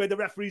no point where the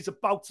referee's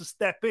about to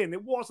step in.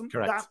 It wasn't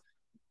that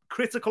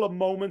critical a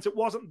moment. It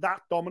wasn't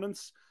that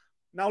dominance.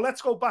 Now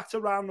let's go back to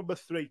round number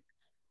 3.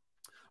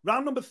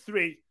 Round number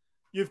 3,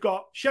 you've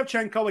got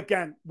Shevchenko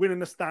again winning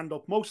the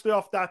stand-up, mostly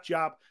off that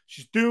jab.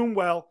 She's doing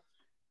well.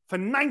 For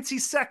 90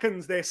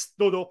 seconds, they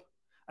stood up,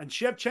 and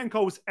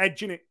Shevchenko's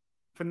edging it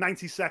for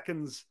 90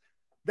 seconds.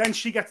 Then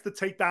she gets the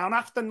takedown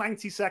after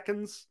 90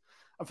 seconds.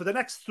 And for the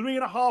next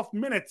 3.5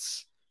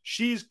 minutes,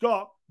 she's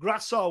got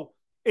Grasso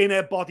in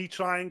her body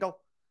triangle.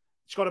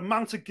 She's got a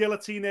mounted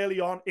guillotine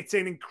early on. It's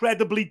in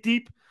incredibly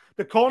deep.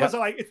 The corners are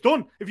like, it's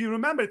done. If you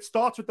remember, it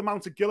starts with the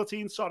mounted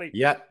guillotine,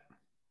 Yeah.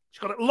 She's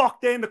got it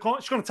locked in. The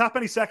corner. She's going to tap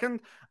any second.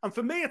 And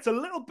for me, it's a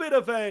little bit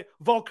of a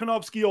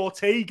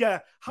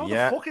Volkanovski-Ortega. How the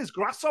fuck is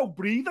Grasso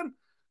breathing?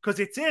 Because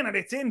it's in, and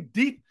it's in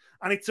deep.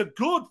 And it's a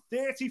good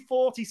 30,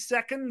 40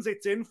 seconds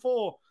it's in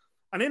for.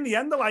 And in the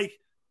end, they're like,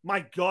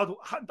 my God,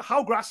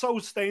 how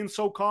Grasso's staying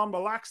so calm,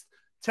 relaxed.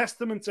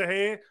 Testament to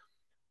her.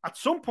 At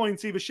some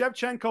point, either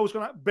Shevchenko's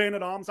going to burn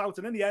her arms out.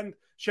 And in the end,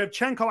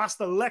 Shevchenko has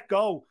to let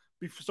go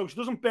so she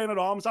doesn't burn her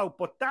arms out.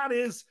 But that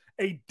is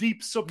a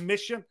deep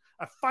submission.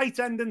 A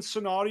fight-ending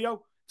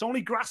scenario. It's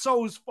only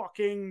Grasso's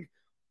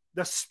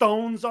the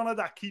stones on her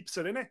that keeps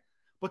her in it.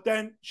 But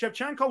then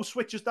Shevchenko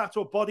switches that to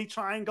a body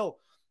triangle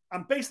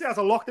and basically has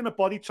a locked in a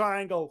body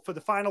triangle for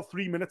the final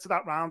 3 minutes of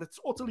that round. It's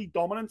utterly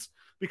dominant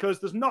because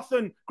there's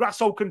nothing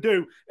Grasso can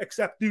do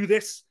except do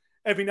this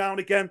every now and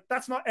again.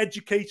 That's not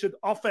educated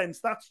offense.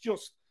 That's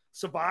just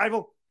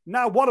survival.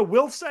 Now, what I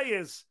will say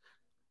is,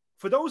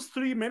 for those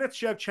 3 minutes,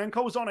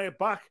 Shevchenko's on her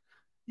back.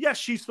 Yes,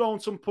 she's throwing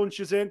some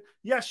punches in.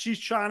 Yes, she's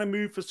trying to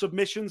move for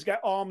submissions, get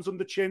arms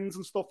under chins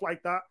and stuff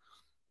like that.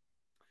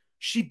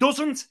 She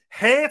doesn't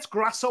hurt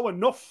Grasso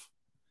enough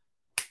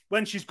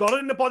when she's got it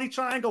in the body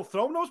triangle,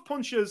 throwing those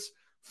punches,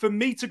 for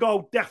me to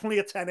go definitely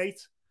a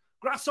 10-8.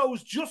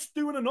 Grasso's just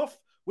doing enough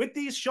with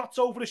these shots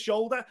over the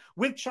shoulder,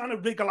 with trying to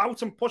wriggle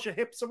out and push her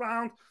hips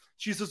around.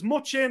 She's as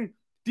much in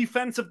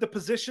defensive the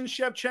position,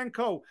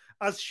 Shevchenko,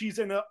 as she's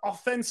in an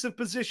offensive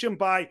position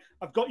by,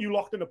 I've got you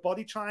locked in a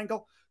body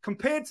triangle.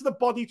 Compared to the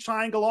body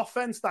triangle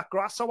offense that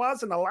Grasso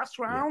has in the last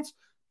round,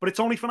 but it's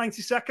only for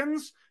 90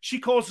 seconds, she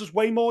causes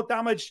way more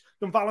damage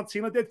than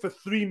Valentina did for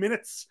 3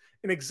 minutes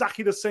in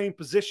exactly the same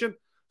position.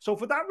 So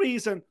for that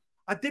reason,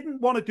 I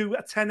didn't want to do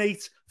a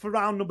 10-8 for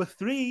round number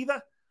 3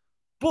 either.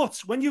 But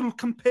when you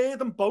compare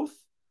them both,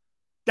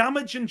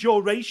 damage and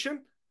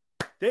duration,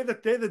 they're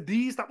the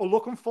Ds that we're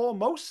looking for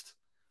most.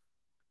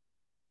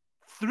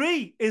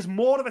 3 is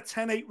more of a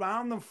 10-8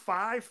 round than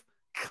 5,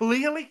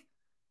 clearly,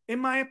 in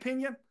my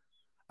opinion.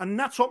 And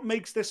that's what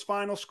makes this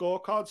final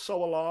scorecard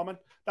so alarming.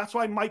 That's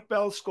why Mike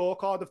Bell's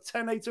scorecard of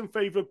 10-8 in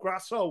favor of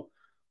Grasso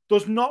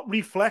does not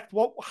reflect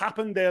what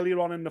happened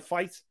earlier on in the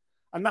fight.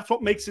 And that's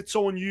what makes it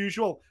so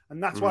unusual.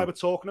 And that's why we're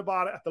talking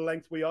about it at the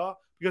length we are,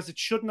 because it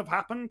shouldn't have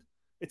happened.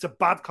 It's a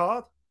bad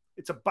card.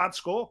 It's a bad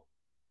score.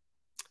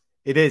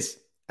 It is.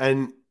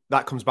 And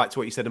that comes back to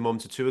what you said a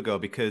moment or two ago,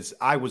 because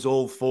I was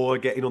all for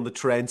getting on the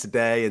train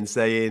today and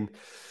saying,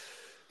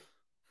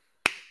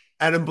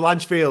 Erin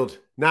Blanchfield,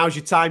 now's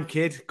your time,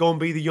 kid. Go and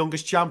be the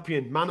youngest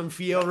champion. Man and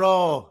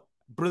Furore.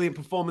 Brilliant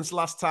performance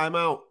last time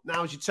out.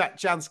 Now's your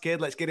chance,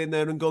 kid. Let's get in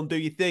there and go and do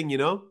your thing, you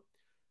know?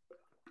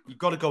 You've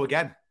got to go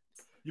again.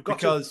 You've got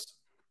because,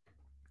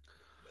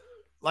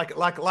 like,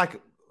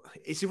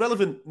 it's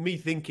irrelevant me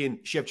thinking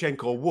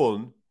Shevchenko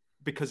won,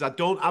 because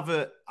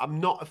I'm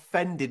not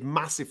offended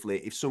massively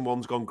if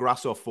someone's gone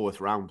Grasso 4th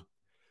round,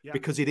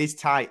 because it is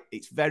tight.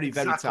 It's very,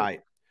 very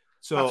tight.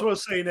 So that's what I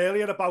was saying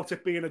earlier about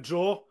it being a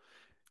draw.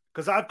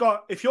 Because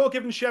if you're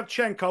giving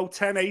Shevchenko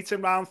 10-8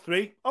 in round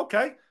 3,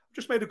 okay,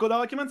 just made a good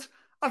argument.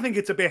 I think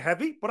it's a bit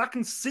heavy, but I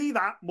can see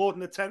that more than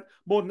the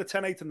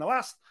 10-8 in the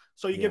last.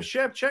 So you give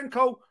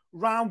Shevchenko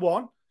round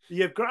 1, you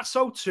give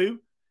Grasso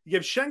 2, you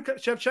give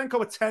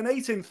Shevchenko a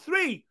 10-8 in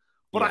 3,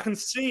 but I can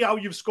see how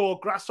you've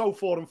scored Grasso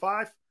 4 and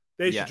 5.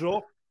 There's your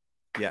draw.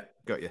 Yeah,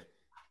 got you.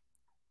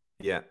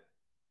 Yeah.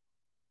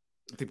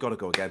 They've got to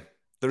go again.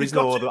 There is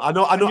no other. I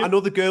know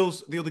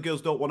the other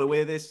girls don't want to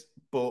wear this,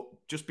 but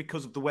just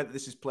because of the way that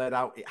this is played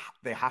out,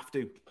 they have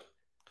to.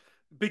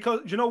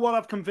 Because you know what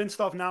I've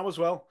convinced of now as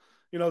well?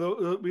 You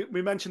know,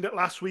 we mentioned it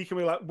last week and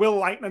we were like, will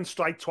lightning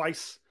strike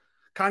twice?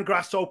 Can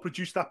Grasso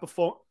produce that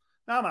before?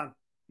 No, man.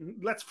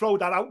 Let's throw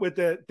that out with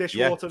the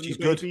dishwater and the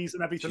babies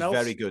and everything else.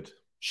 Very good.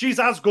 She's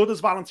as good as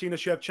Valentina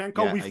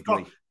Shevchenko. Yeah, We've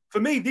got, for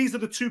me, these are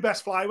the 2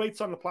 best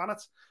flyweights on the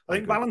planet. I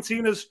think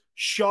Valentina's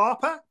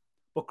sharper,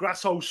 but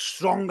Grasso's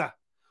stronger.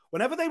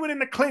 Whenever they were in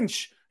the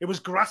clinch, it was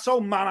Grasso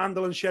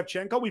manhandling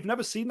Shevchenko. We've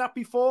never seen that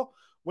before.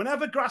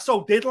 Whenever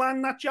Grasso did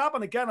land that jab,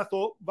 and again, I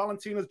thought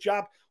Valentina's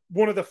jab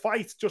won the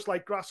fight, just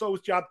like Grasso's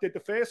jab did the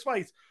first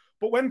fight.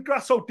 But when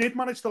Grasso did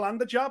manage to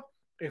land the jab,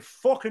 it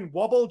fucking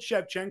wobbled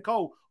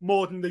Shevchenko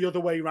more than the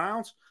other way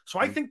around. So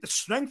I think the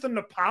strength and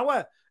the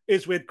power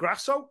is with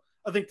Grasso.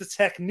 I think the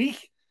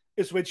technique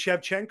is with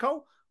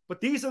Shevchenko. But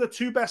these are the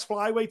two best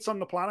flyweights on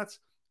the planet.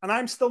 And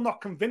I'm still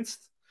not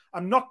convinced.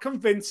 I'm not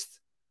convinced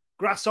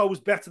Grasso is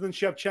better than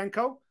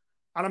Shevchenko.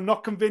 And I'm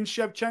not convinced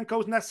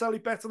Shevchenko is necessarily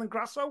better than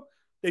Grasso.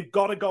 They've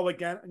got to go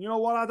again. And you know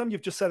what, Adam?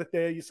 You've just said it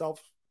there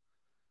yourself.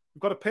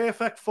 We've got a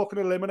perfect fucking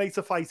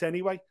eliminator fight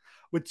anyway,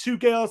 with two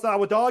girls that I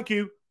would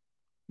argue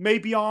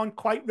maybe aren't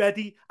quite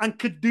ready and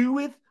could do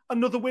with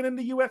another win in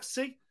the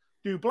UFC.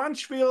 Do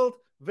Blanchfield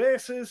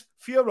versus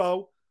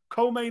Furore,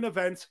 co-main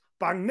event.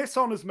 Bang this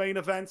on as main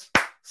event.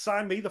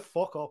 Sign me the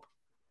fuck up.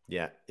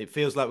 Yeah, it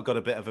feels like we've got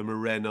a bit of a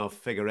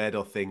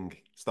Moreno-Figueiredo thing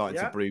starting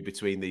to brew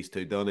between these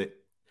two, don't it?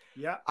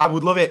 Yeah. I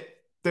would love it.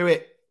 Do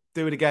it.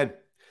 Do it again.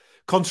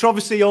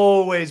 Controversy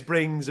always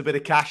brings a bit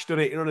of cash, doesn't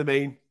it? You know what I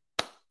mean?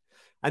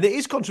 And it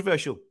is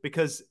controversial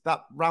because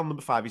that round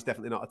number 5 is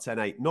definitely not a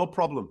 10-8. No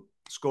problem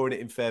scoring it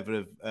in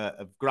favour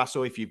of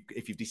Grasso if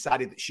you've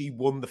decided that she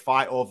won the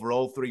fight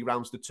overall 3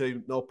 rounds to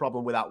 2. No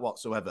problem with that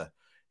whatsoever.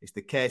 It's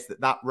the case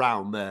that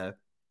round there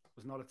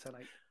was not a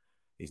 10-8.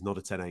 Is not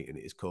a 10-8, and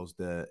it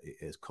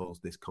has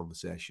caused this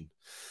conversation.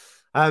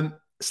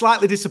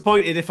 Slightly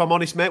disappointed, if I'm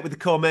honest, mate, with the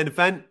co-main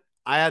event.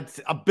 I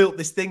built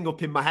this thing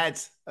up in my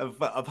head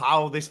of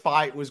how this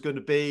fight was going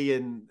to be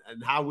and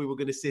how we were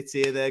going to sit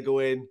here there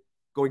going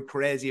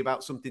crazy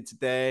about something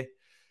today.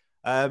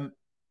 I'm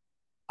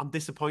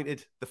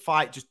disappointed. The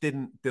fight just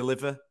didn't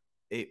deliver.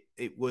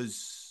 It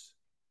was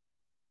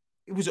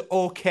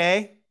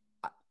okay.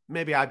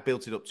 Maybe I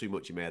built it up too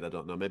much in my head. I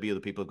don't know. Maybe other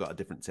people have got a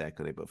different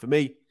take on it. But for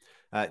me,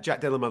 Jack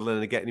Della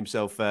Maddalena getting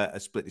himself a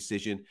split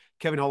decision.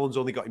 Kevin Holland's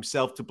only got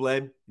himself to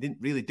blame. He didn't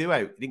really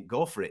He didn't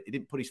go for it. He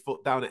didn't put his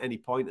foot down at any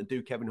point and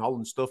do Kevin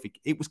Holland stuff.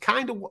 It was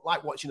kind of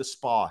like watching a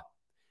spar,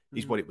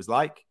 is what it was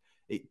like.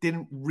 It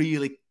didn't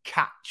really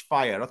catch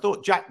fire. I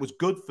thought Jack was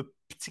good for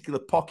particular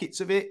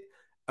pockets of it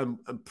and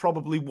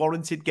probably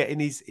warranted getting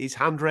his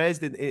hand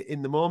raised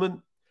in the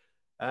moment.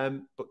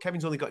 But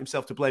Kevin's only got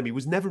himself to blame. He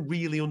was never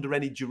really under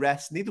any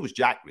duress. Neither was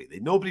Jack, really.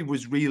 Nobody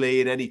was really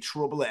in any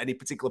trouble at any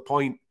particular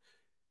point.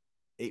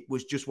 It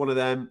was just one of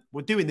them.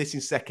 We're doing this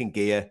in second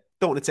gear.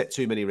 Don't want to take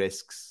too many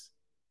risks.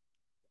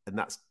 And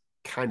that's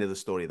kind of the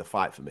story of the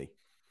fight for me.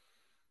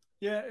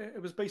 Yeah,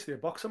 it was basically a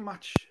boxing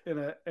match in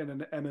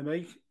an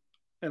MMA,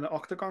 in an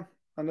octagon.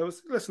 And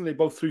they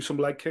both threw some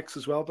leg kicks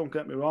as well, don't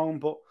get me wrong,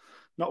 but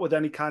not with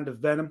any kind of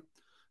venom.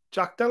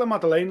 Jack Della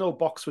Maddalena will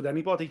box with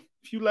anybody.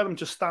 If you let him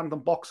just stand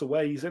and box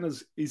away, he's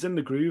in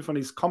the groove, and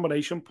his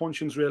combination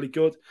punching's really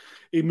good.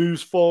 He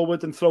moves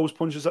forward and throws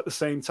punches at the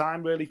same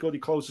time, really good. He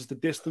closes the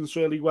distance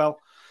really well.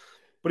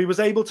 But he was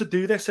able to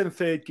do this in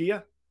third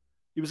gear.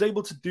 He was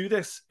able to do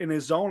this in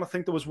his zone. I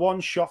think there was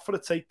one shot for a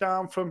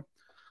takedown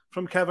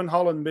from Kevin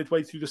Holland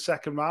midway through the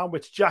second round,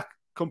 which Jack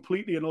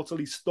completely and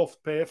utterly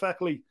stuffed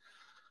perfectly.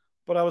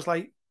 But I was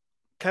like,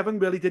 Kevin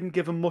really didn't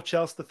give him much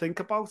else to think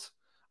about.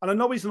 And I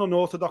know he's an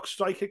unorthodox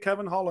striker,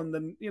 Kevin Holland,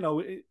 and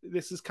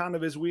this is kind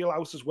of his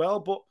wheelhouse as well.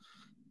 But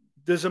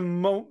there's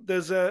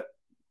a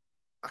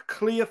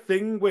clear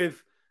thing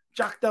with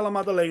Jack Della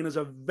Maddalena is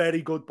a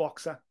very good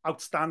boxer,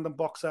 outstanding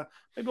boxer,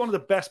 maybe one of the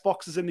best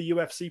boxers in the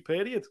UFC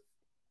period.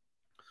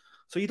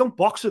 So you don't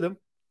box with him.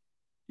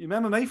 You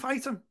MMA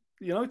fight him.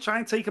 Try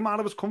and take him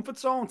out of his comfort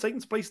zone, take him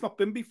to places not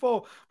been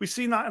before. We've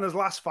seen that in his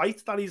last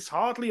fight, that he's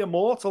hardly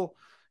immortal.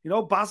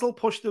 Basil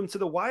pushed him to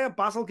the wire.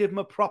 Basil gave him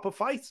a proper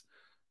fight.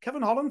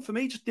 Kevin Holland, for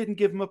me, just didn't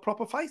give him a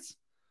proper fight.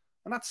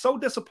 And that's so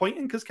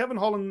disappointing because Kevin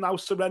Holland now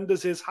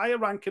surrenders his higher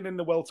ranking in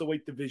the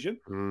welterweight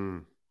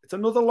division. It's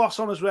another loss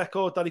on his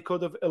record that he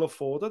could have ill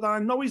afforded. I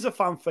know he's a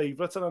fan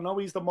favourite, and I know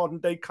he's the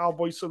modern-day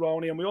Cowboy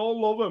Cerrone, and we all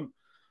love him.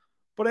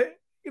 But,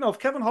 if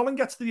Kevin Holland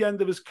gets to the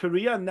end of his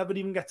career and never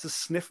even gets a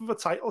sniff of a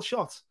title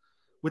shot,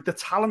 with the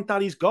talent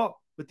that he's got,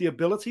 with the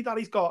ability that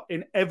he's got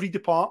in every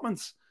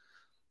department,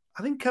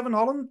 I think Kevin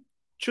Holland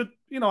should,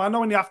 I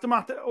know in the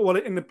aftermath, or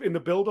in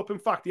the build-up, in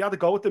fact, he had to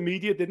go with the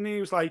media, didn't he?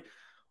 He was like,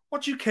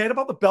 what do you care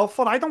about the belt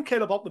for? I don't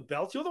care about the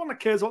belt. You're the one that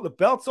cares about the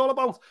belt. It's all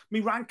about me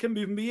ranking,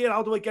 moving me here.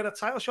 How do I get a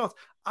title shot?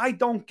 I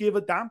don't give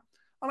a damn.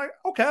 And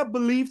I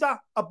believe that.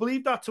 I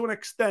believe that to an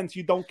extent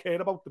you don't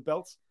care about the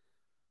belt.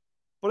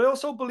 But I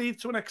also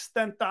believe to an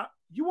extent that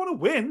you want to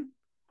win.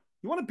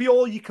 You want to be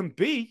all you can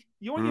be.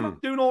 You're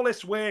not doing all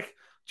this work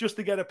just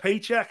to get a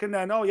paycheck and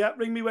then,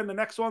 ring me when the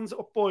next one's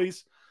up,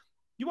 boys.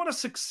 You want to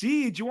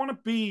succeed. You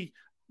want to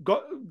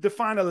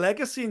define a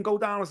legacy and go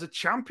down as a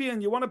champion.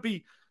 You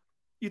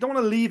don't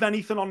want to leave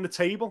anything on the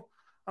table.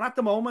 And at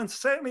the moment,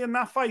 certainly in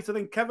that fight, I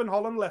think Kevin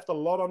Holland left a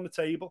lot on the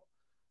table.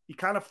 He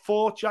kind of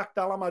fought Jack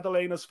Della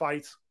Maddalena's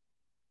fight.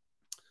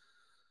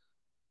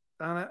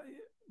 And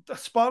the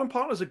sparring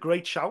partner is a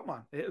great shout,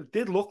 man. It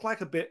did look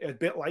like a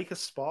bit like a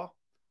spar.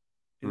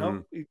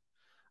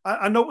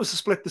 I know it was a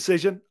split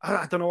decision.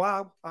 I don't know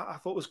how. I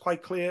thought it was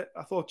quite clear.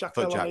 I thought Jack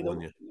Della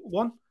Maddalena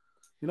won.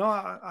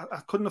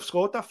 I couldn't have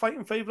scored that fight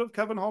in favour of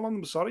Kevin Holland.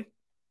 I'm sorry.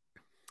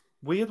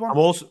 Weird one.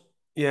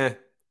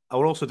 I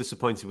was also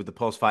disappointed with the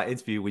post-fight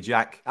interview with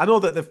Jack. I know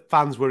that the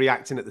fans were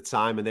reacting at the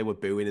time and they were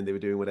booing and they were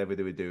doing whatever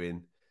they were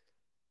doing.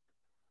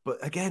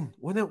 But again,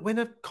 when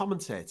a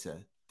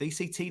commentator,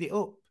 DC teed it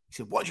up. He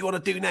said, "What do you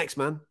want to do next,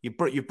 man? You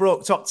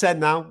broke top 10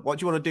 now. What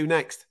do you want to do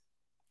next?"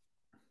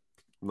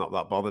 I'm not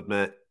that bothered,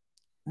 mate.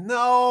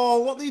 No,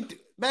 what do you do?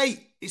 Mate,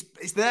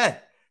 it's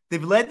there.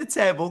 They've laid the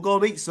table. Go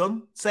and eat,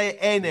 son. Say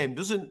a name.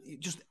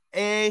 Just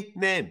a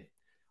name.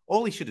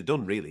 All he should have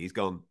done, really, he's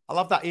gone, "I'll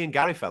have that Ian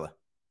Gary fella."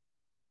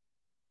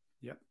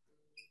 Yep.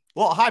 A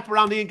lot of hype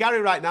around Ian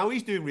Gary right now.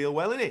 He's doing real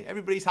well, isn't he?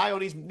 Everybody's high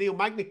on his Neil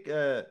Magny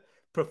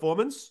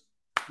performance.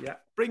 Yeah.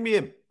 Bring me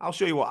in. I'll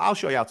show you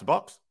how to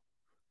box.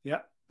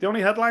 Yeah. The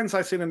only headlines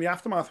I've seen in the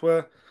aftermath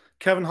were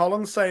Kevin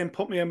Holland saying,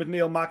 "Put me in with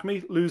Neil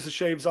Magny, loser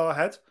shaves our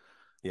head."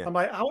 Yeah. I'm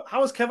like,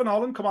 how has Kevin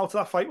Holland come out of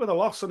that fight with a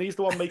loss and he's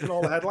the one making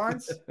all the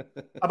headlines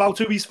about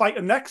who he's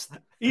fighting next?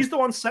 He's the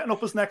one setting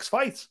up his next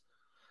fight.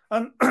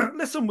 And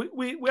listen,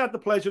 we had the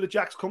pleasure of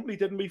Jack's company,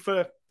 didn't we,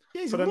 for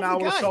an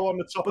hour or so on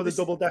the top of the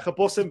double-decker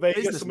bus in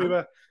Vegas, and we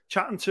were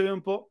chatting to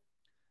him. But,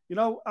 you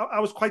know, I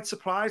was quite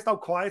surprised how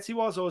quiet he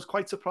was. I was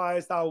quite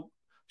surprised how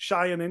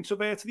shy and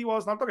introverted he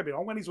was. And I'm not going to be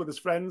wrong, when he's with his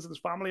friends and his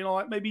family and all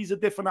that, maybe he's a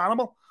different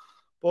animal.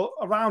 But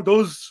around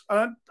us,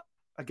 and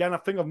again, I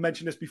think I've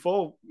mentioned this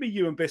before, me,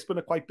 you, and Bisping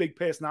are quite big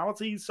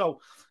personalities.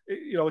 So,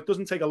 you know, it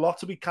doesn't take a lot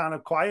to be kind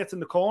of quiet in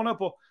the corner.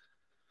 But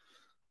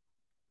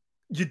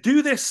you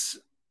do this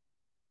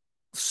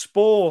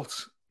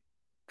sport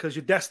because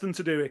you're destined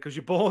to do it, because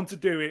you're born to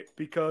do it,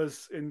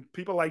 because in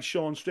people like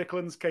Sean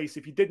Strickland's case,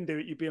 if you didn't do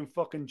it, you'd be in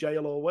fucking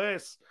jail or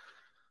worse.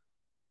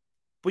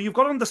 But you've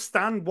got to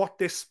understand what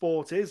this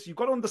sport is. You've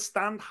got to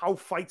understand how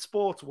fight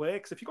sports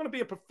works. If you're going to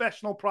be a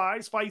professional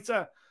prize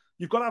fighter,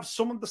 you've got to have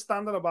some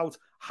understanding about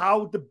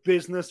how the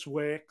business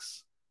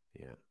works.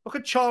 Yeah. Look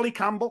at Charlie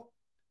Campbell,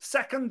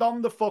 second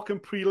on the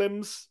fucking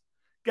prelims,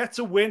 gets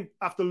a win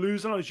after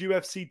losing on his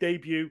UFC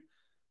debut.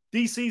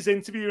 DC's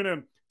interviewing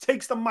him,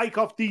 takes the mic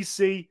off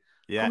DC,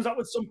 comes up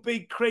with some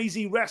big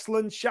crazy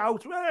wrestling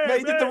shout. "Hey, mate,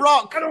 he did The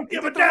Rock. I don't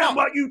give a damn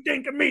what you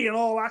think of me," and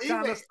all that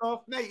kind of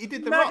stuff. Mate, he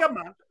did The Mega Rock.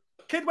 Man.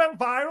 Kid went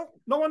viral.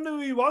 No one knew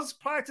who he was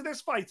prior to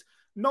this fight.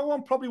 No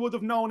one probably would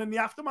have known in the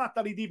aftermath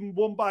that he'd even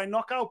won by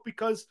knockout,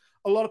 because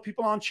a lot of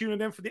people aren't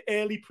tuning in for the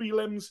early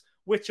prelims,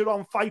 which are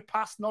on Fight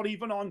Pass, not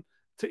even on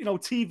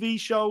TV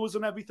shows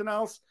and everything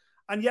else.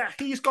 And yeah,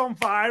 he's gone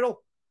viral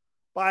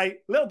by a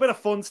little bit of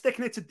fun,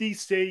 sticking it to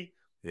DC.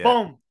 Yeah.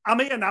 Boom. I'm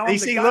here now.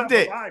 DC loved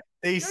it.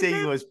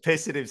 DC was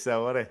pissing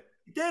himself, wasn't he?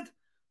 He did.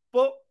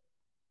 But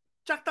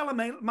Jack Della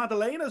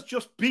Maddalena's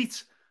just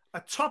beat a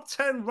top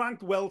 10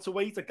 ranked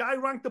welterweight, a guy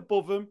ranked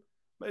above him,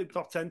 maybe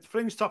top 10,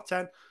 fringe top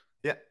 10.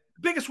 Yeah.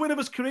 Biggest win of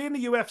his career in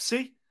the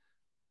UFC.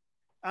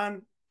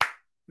 And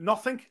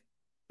nothing.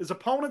 His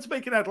opponent's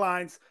making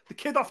headlines. The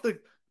kid off the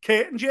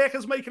curtain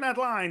jerker's making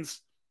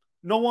headlines.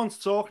 No one's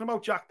talking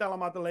about Jack Della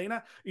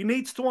Maddalena. He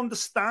needs to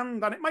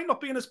understand, and it might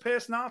not be in his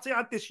personality. I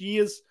had this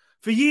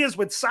for years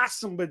with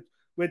Sass and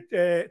with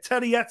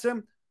Terry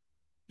Etim.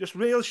 Just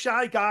real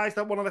shy guys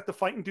that want to let the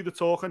fighting do the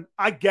talking.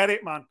 I get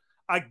it, man.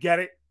 I get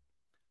it.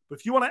 But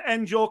if you want to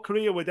end your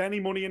career with any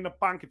money in the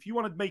bank, if you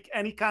want to make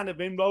any kind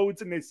of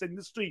inroads in this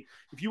industry,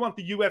 if you want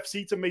the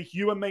UFC to make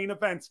you a main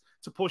event,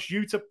 to push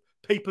you to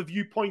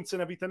pay-per-view points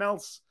and everything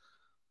else,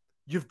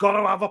 you've got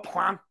to have a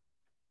plan.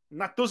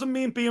 And that doesn't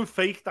mean being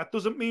fake. That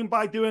doesn't mean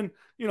by doing,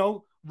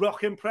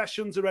 rock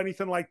impressions or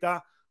anything like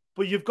that.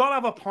 But you've got to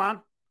have a plan.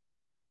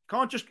 You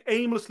can't just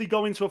aimlessly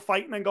go into a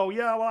fight and then go,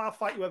 yeah, well, I'll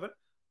fight you with it.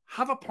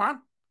 Have a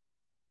plan.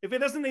 If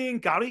it isn't Ian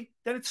Gary,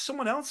 then it's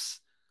someone else.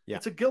 Yeah.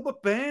 It's a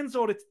Gilbert Burns,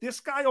 or it's this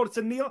guy, or it's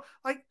a Neil.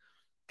 Like,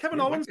 Kevin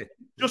Holland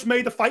just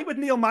made a fight with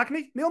Neil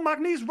Magny. Neil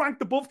Magny's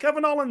ranked above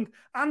Kevin Holland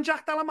and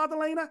Jack Della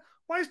Maddalena.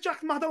 Why is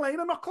Jack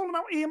Maddalena not calling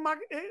out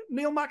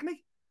Neil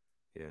Magny?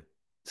 Yeah.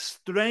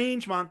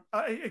 Strange, man.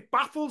 It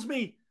baffles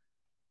me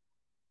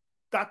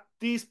that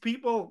these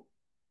people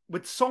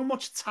with so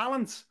much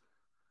talent,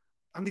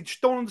 and they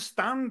just don't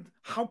understand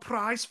how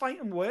prize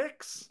fighting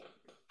works.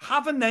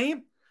 Have a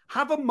name,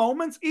 have a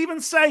moment,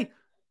 even say,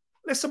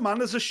 listen, man,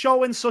 there's a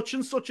show in such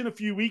and such in a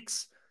few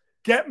weeks.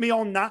 Get me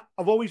on that.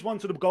 I've always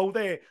wanted to go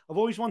there. I've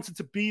always wanted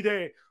to be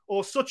there.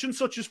 Or such and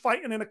such is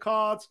fighting in a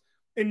card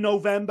in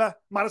November,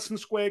 Madison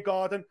Square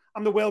Garden.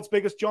 I'm the world's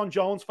biggest John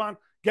Jones fan.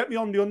 Get me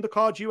on the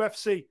undercard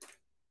UFC.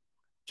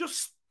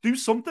 Just do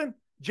something.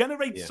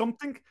 Generate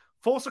something.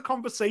 Force a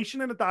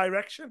conversation in a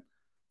direction.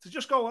 To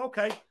just go,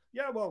 okay,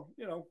 yeah, well,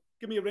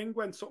 give me a ring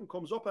when something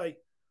comes up, eh?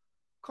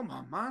 Come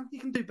on, man. You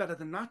can do better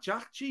than that,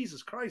 Jack.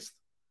 Jesus Christ.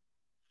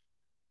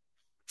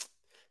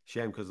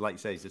 Shame, because like you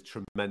say, he's a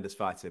tremendous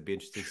fighter. It'd be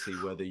interesting to see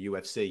where the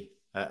UFC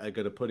are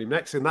going to put him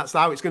next. And that's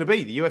how it's going to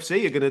be. The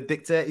UFC are going to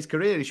dictate his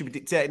career. He should be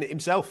dictating it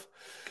himself.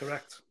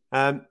 Correct.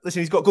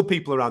 Listen, he's got good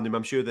people around him.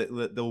 I'm sure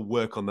that they'll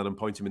work on that and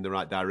point him in the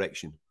right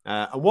direction.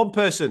 And one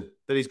person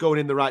that is going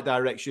in the right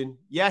direction,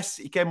 yes,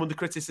 he came under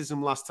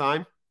criticism last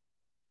time.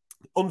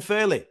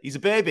 Unfairly. He's a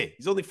baby.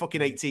 He's only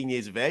fucking 18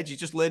 years of age. He's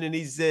just learning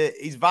his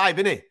vibe,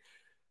 isn't he?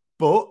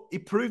 But he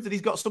proved that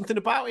he's got something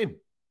about him.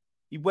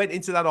 He went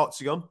into that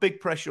octagon, big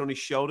pressure on his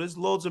shoulders.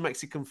 Loads of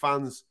Mexican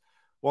fans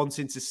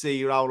wanting to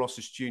see Raul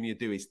Rosas Jr.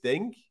 do his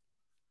thing.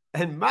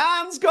 And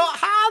man's got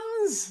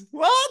hands.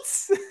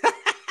 What?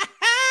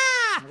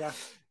 Yeah.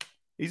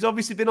 He's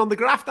obviously been on the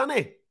graft, hasn't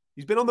he?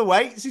 He's been on the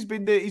weights. He's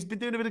been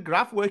doing a bit of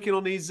graft, working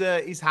on his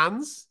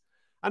hands.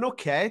 And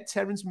okay,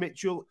 Terence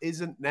Mitchell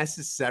isn't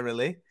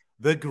necessarily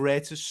the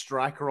greatest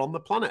striker on the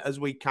planet, as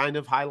we kind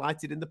of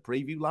highlighted in the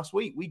preview last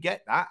week. We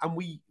get that, and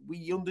we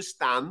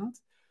understand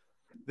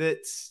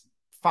that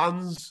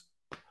fans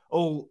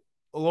will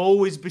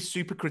always be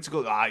super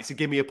critical. It's a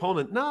gimme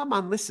opponent. No,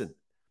 man, listen.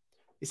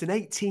 It's an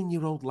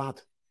 18-year-old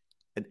lad.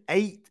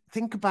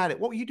 Think about it.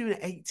 What were you doing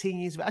at 18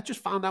 years of age? I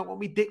just found out what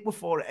my dick were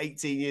for at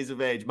 18 years of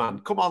age, man.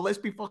 Come on, let's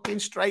be fucking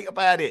straight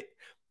about it.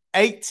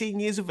 18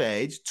 years of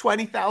age,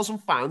 20,000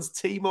 fans,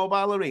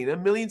 T-Mobile Arena,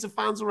 millions of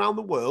fans around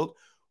the world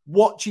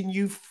watching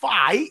you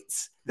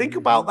fight. Think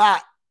about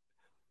that.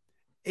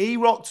 He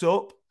rocked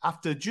up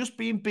after just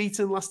being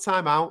beaten last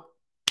time out,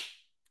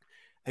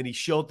 and he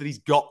showed that he's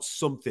got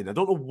something. I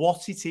don't know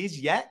what it is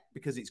yet,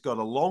 because it's got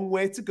a long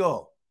way to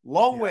go.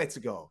 Way to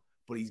go.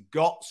 But he's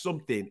got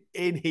something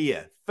in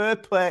here. Fair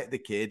play to the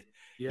kid.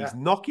 Yeah. He's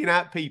knocking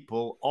out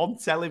people on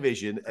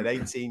television at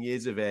 18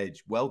 years of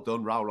age. Well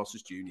done, Raul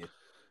Rosas Jr.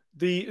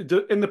 In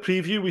the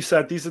preview, we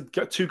said these are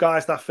two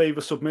guys that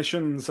favour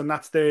submissions, and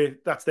that's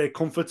their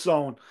comfort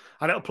zone,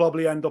 and it'll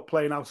probably end up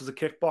playing out as a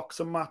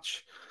kickboxing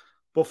match.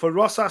 But for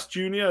Rosas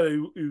Jr.,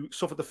 who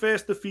suffered the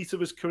first defeat of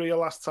his career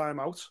last time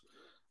out,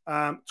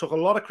 took a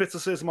lot of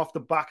criticism off the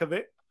back of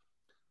it.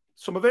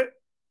 Some of it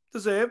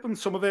deserved, and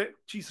some of it,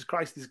 Jesus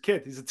Christ, he's a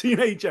kid, he's a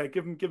teenager.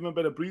 Give him a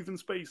bit of breathing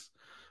space.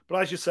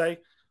 But as you say,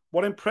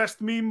 what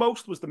impressed me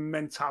most was the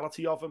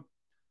mentality of him.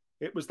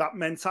 It was that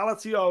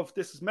mentality of,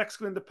 this is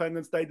Mexican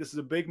Independence Day. This is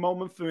a big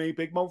moment for me,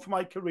 big moment for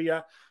my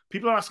career.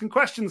 People are asking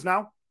questions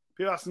now.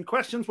 People are asking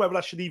questions whether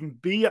I should even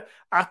be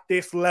at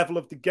this level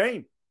of the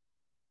game.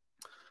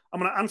 I'm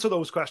going to answer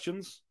those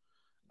questions.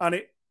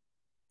 And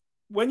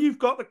when you've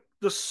got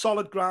the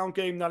solid ground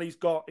game that he's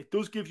got, it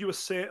does give you a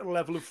certain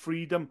level of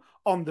freedom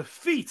on the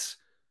feet.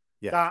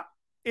 Yeah. That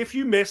if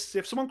you miss,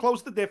 if someone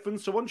closes the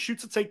difference, someone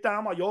shoots a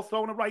takedown while you're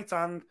throwing a right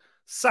hand,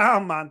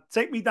 sound, man,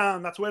 take me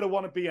down. That's where I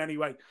want to be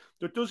anyway.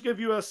 So it does give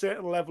you a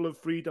certain level of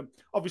freedom.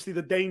 Obviously,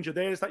 the danger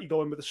there is that you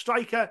go in with a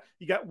striker,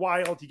 you get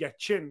wild, you get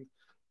chinned.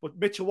 But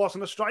Mitchell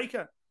wasn't a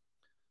striker.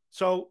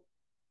 So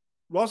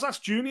Rosas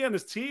Jr. and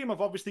his team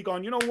have obviously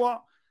gone, you know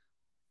what?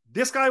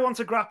 This guy wants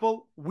to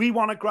grapple. We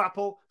want to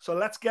grapple. So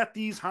let's get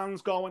these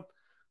hands going,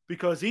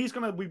 because he's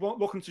going to be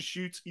looking to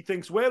shoot. He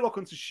thinks we're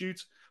looking to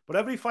shoot. But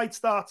every fight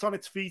starts on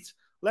its feet.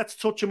 Let's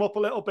touch him up a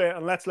little bit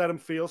and let's let him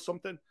feel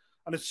something.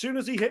 And as soon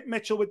as he hit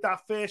Mitchell with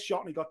that first shot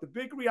and he got the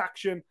big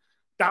reaction,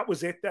 that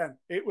was it then.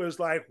 It was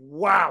like,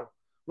 wow,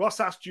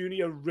 Rosas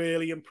Jr.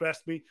 really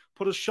impressed me.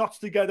 Put his shots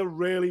together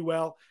really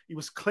well. He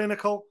was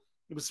clinical.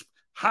 He was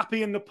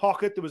happy in the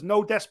pocket. There was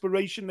no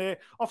desperation there.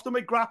 Often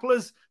with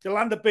grapplers, they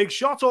land a big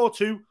shot or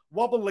two,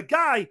 wobble the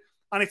guy,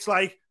 and it's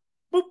like,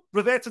 boop,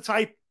 revert to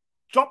type,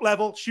 drop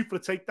level, shoot for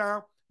the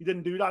takedown. He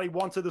didn't do that. He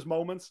wanted his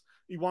moments.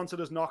 He wanted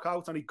his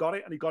knockout, and he got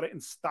it, and he got it in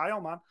style,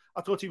 man.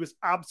 I thought he was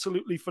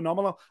absolutely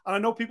phenomenal. And I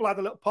know people had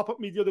a little pop at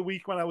me the other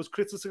week when I was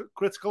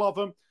critical of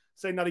him,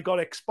 saying that he got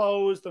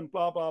exposed and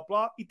blah, blah,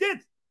 blah. He did.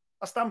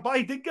 I stand by.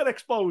 He did get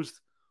exposed.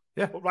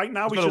 Yeah. But right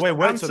now, he's just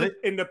answered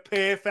in the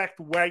perfect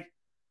way.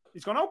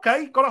 He's gone,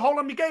 okay, got a hold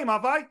on my game,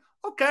 have I?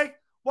 Okay,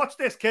 watch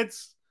this,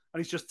 kids. And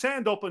he's just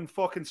turned up and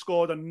fucking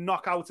scored a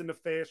knockout in the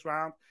first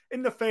round,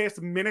 in the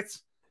first minute,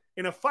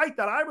 in a fight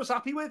that I was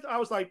happy with. I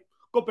was like,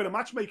 good bit of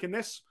matchmaking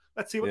this.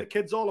 Let's see what the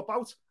kid's all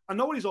about. I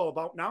know what he's all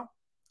about now.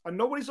 I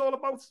know what he's all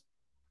about.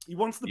 He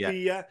wants to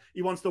be here.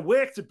 He wants the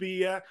work to be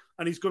here,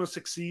 and he's going to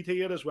succeed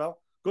here as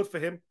well. Good for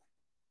him.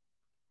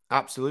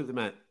 Absolutely,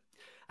 mate.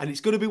 And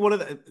it's going to be one of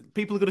the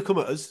people are going to come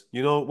at us,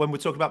 you know, when we're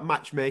talking about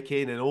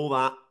matchmaking and all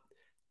that.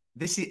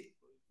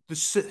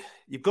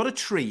 You've got to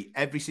treat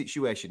every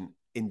situation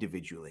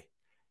individually.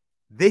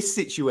 This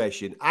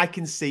situation, I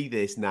can see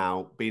this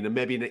now being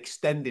maybe an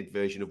extended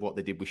version of what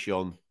they did with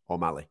Sean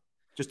O'Malley.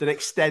 Just an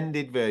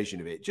extended version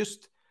of it.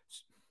 Just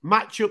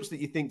matchups that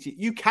you think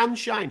you can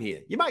shine here.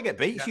 You might get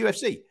beat, it's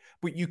UFC,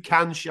 but you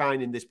can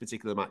shine in this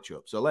particular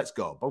matchup. So let's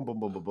go. Boom, boom,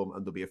 boom, boom, boom.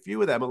 And there'll be a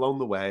few of them along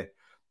the way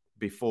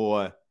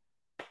before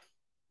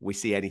we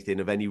see anything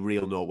of any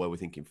real note where we're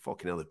thinking,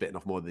 fucking hell, they've bitten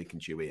off more than they can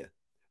chew here.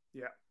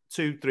 Yeah.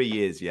 2-3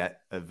 years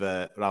yet of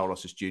Raul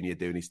Rosas Jr.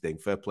 doing his thing.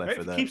 Fair play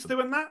for that. Keeps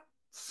doing that.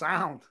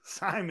 Sound.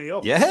 Sign me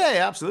up.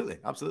 Yeah, absolutely.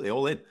 Absolutely.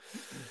 All in.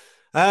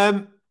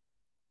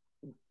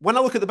 When I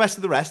look at the best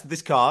of the rest of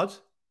this card,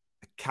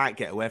 I can't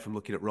get away from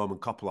looking at Roman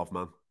Kopylov,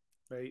 man.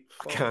 Mate,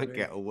 I can't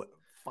get away.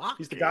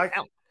 He's the guy.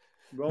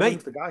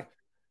 Roman's the guy.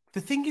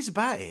 The thing is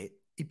about it,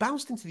 he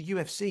bounced into the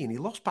UFC and he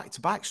lost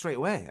back-to-back straight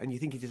away. And you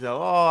think he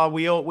oh,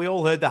 we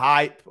all heard the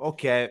hype.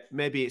 Okay,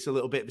 maybe it's a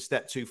little bit of a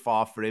step too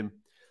far for him.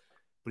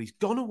 But he's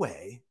gone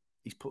away.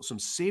 He's put some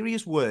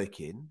serious work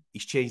in.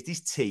 He's changed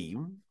his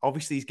team.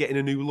 Obviously, he's getting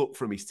a new look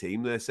from his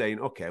team. They're saying,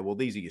 okay, well,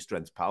 these are your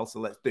strengths, pal.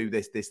 So let's do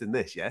this, this, and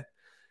this, yeah?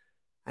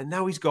 And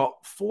now he's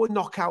got 4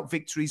 knockout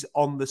victories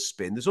on the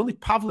spin. There's only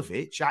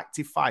Pavlovich,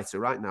 active fighter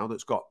right now,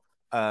 that's got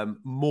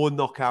more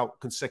knockout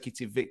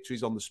consecutive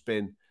victories on the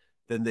spin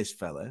than this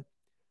fella.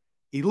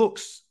 He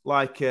looks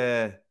like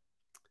he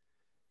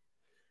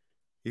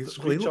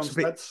looks a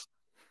bit.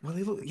 Well,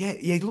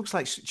 he looks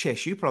like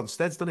Chase Hooper on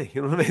Steads, doesn't he?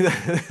 You know what I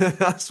mean?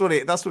 That's what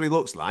he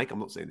looks like. I'm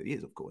not saying that he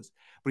is, of course,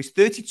 but he's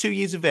 32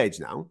 years of age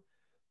now.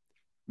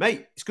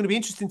 Mate, it's going to be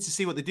interesting to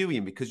see what they do with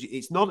him because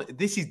it's not.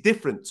 This is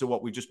different to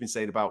what we've just been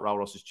saying about Raul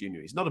Rosas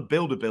Jr. It's not a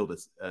builder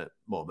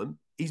moment.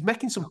 He's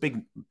making some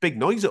big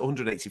noise at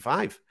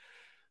 185.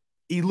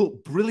 He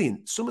looked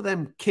brilliant. Some of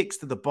them kicks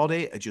to the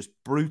body are just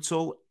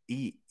brutal.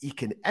 He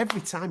can,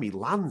 every time he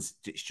lands,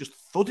 it's just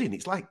thudding.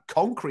 It's like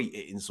concrete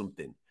hitting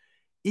something.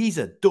 He's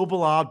a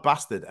double hard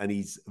bastard, and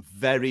he's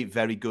very,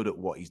 very good at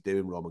what he's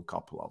doing, Roman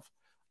Kopylov.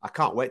 I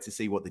can't wait to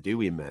see what they do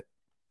with him, mate.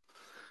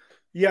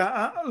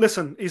 Yeah,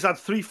 listen, he's had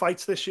 3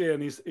 fights this year,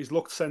 and he's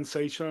looked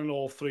sensational in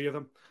all 3 of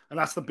them. And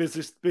that's the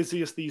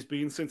busiest he's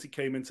been since he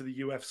came into the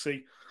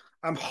UFC.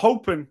 I'm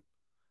hoping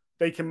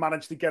they can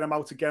manage to get him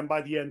out again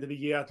by the end of the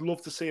year. I'd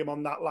love to see him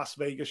on that Las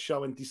Vegas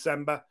show in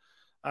December,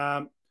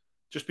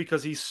 just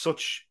because he's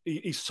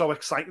so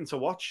exciting to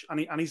watch.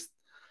 And he's,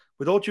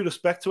 with all due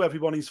respect to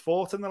everyone he's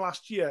fought in the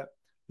last year,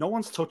 no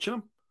one's touching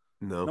him.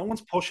 No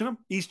one's pushing him.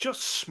 He's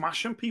just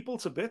smashing people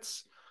to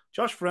bits.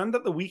 Josh Friend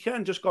at the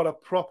weekend just got a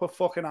proper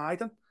fucking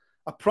hiding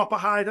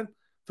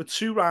for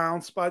 2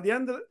 rounds. By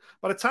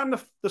the time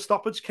the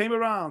stoppage came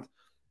around,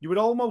 you were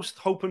almost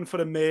hoping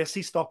for a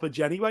mercy stoppage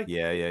anyway.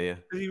 Yeah.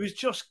 He was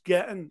just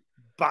getting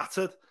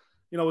battered.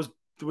 You know,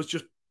 there was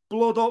just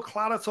blood or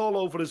claret all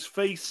over his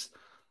face.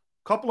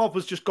 Kopylov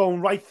was just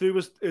going right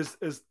through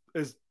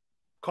his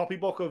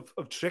copybook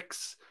of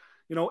tricks.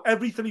 You know,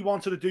 everything he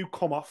wanted to do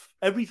come off.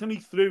 Everything he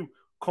threw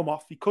come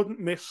off. He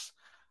couldn't miss.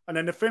 And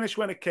then the finish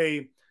when it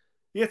came,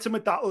 he hit him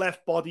with that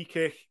left body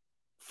kick.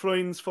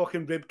 Freund's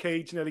fucking rib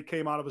cage nearly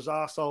came out of his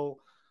arsehole.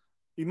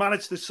 He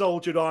managed to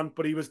soldier on,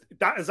 but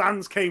his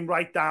hands came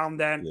right down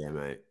then. Yeah,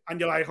 mate.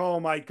 And you're like, oh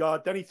my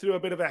God. Then he threw a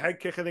bit of a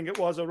head kick. I think it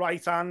was a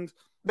right hand.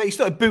 Mate, he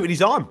started booting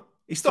his arm.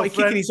 He started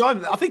kicking his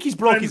arm. I think he's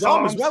broke his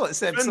arm as well at the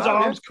same time. His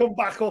arms come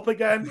back up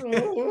again.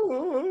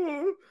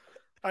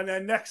 And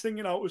then next thing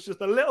you know, it was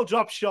just a little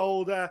drop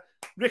shoulder,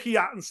 Ricky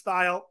Hatton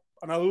style,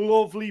 and a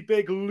lovely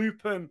big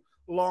looping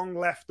long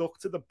left hook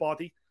to the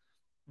body,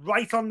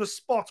 right on the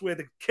spot where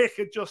the kick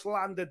had just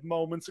landed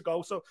moments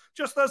ago. So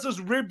just as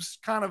his ribs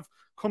kind of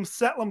come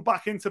settling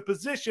back into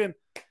position,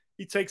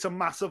 he takes a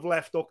massive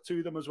left hook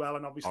to them as well.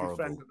 And obviously,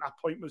 Friend at that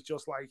point was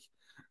just like,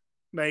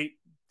 mate,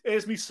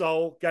 here's me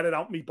soul, get it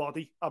out me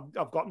body.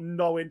 I've got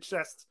no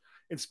interest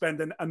in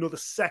spending another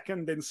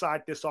second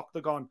inside this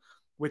octagon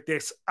with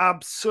this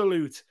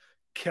absolute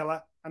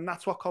killer. And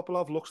that's what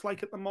Kopylov looks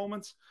like at the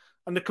moment.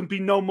 And there can be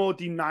no more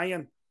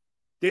denying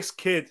this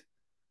kid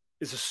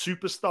is a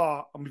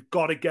superstar and we've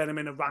got to get him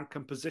in a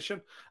ranking position.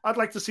 I'd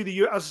like to see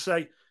as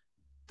I say,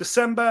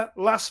 December,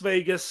 Las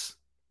Vegas,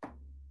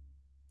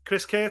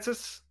 Chris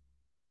Curtis,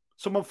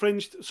 someone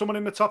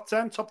in the top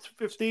 10, top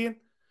 15.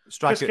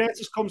 Striker. Chris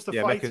Curtis comes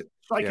to fight.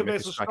 Striker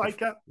versus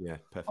Striker. Yeah,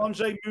 perfect.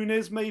 Andre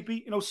Muniz,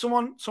 maybe. You know,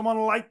 someone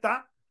like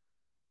that.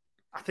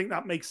 I think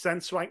that makes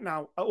sense right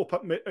now up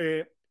at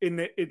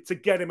to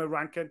get him a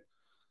ranking.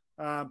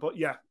 But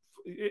yeah,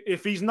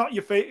 if he's not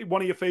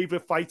one of your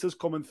favorite fighters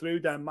coming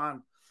through, then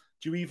man,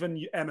 do you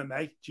even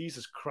MMA?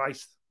 Jesus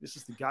Christ, this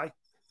is the guy.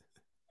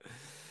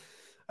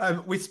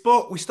 We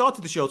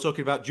started the show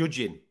talking about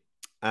judging,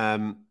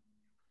 and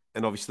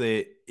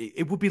obviously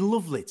it would be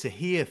lovely to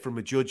hear from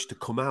a judge to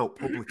come out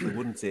publicly,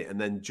 wouldn't it, and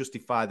then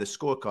justify the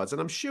scorecards. And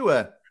I'm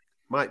sure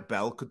Mike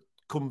Bell could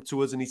come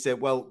to us and he said,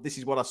 well, this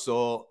is what I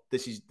saw.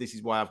 This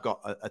is why I've got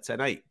a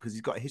 10-8, because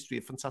he's got a history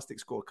of fantastic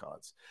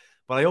scorecards.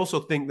 But I also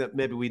think that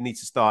maybe we need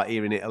to start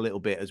hearing it a little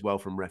bit as well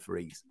from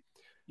referees,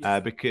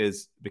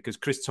 because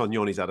Chris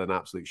Tognoni's had an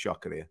absolute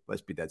shocker here.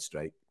 Let's be dead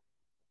straight.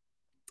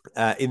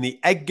 In the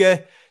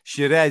Edgar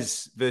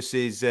Shirez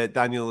versus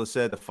Daniel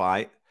Lacerda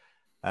fight,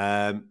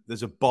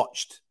 there's a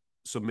botched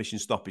submission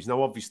stoppage.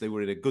 Now, obviously,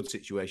 we're in a good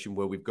situation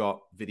where we've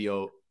got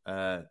video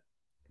VAR.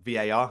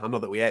 I know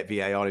that we hate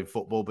VAR in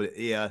football, but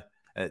here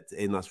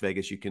in Las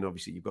Vegas, you've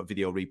got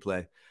video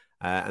replay,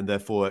 and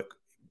therefore,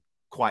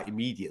 quite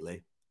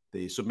immediately,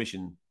 the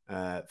submission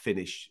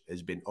finish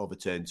has been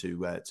overturned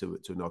to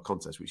no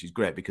contest, which is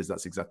great because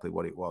that's exactly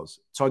what it was.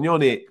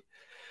 Tognoni,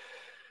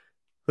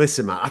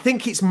 listen, man, I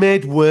think it's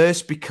made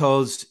worse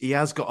because he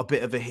has got a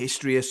bit of a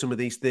history of some of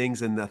these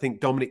things, and I think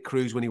Dominic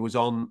Cruz, when he was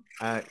on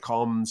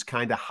comms,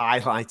 kind of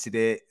highlighted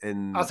it.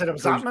 And I said it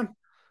was happening.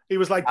 He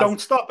was like, don't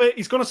stop it.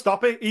 He's going to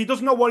stop it. He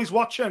doesn't know what he's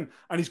watching,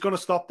 and he's going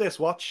to stop this.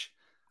 Watch.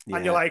 Yeah.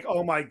 And you're like,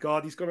 oh, my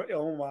God.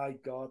 Oh, my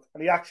God.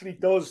 And he actually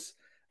does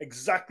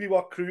exactly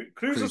what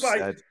Cruz is like.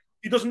 Said.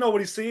 He doesn't know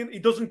what he's seeing. He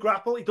doesn't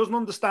grapple. He doesn't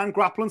understand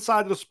grappling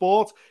side of the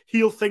sport.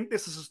 He'll think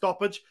this is a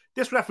stoppage.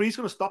 This referee's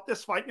going to stop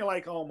this fight. And you're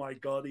like, oh, my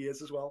God, he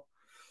is as well.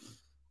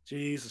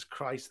 Jesus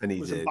Christ. And it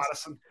was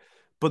embarrassing.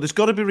 But there's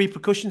got to be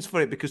repercussions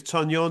for it because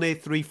Tognoni,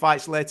 3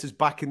 fights later, is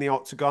back in the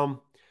octagon,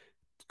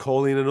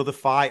 calling another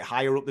fight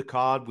higher up the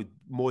card with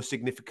more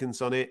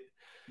significance on it.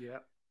 Yeah.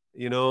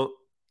 You know?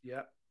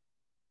 Yeah.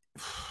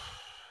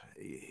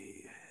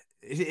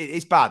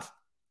 It's bad.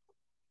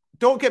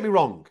 Don't get me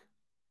wrong.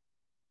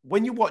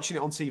 When you're watching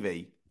it on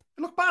TV,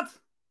 It looked bad.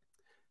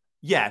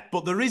 yeah,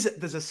 but there's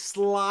a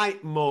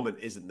slight moment,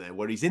 isn't there,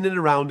 where he's in and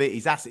around it.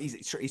 He's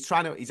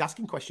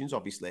asking questions,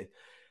 obviously,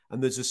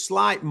 and there's a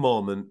slight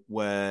moment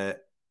where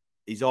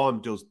his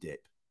arm does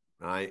dip,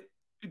 right?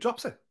 He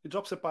drops it. He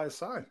drops it by his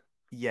side.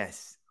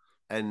 Yes,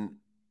 and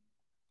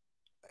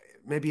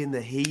maybe in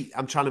the heat.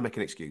 I'm trying to make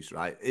an excuse,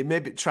 right? It may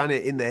be trying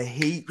to in the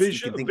heat.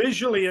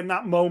 Visually, in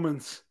that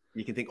moment,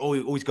 you can think, oh,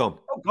 he's gone.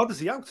 Oh God, is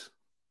he out?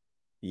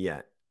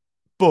 Yeah,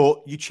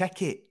 but you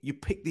check it. You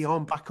pick the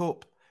arm back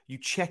up. You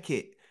check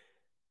it.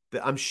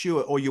 That I'm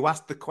sure, or you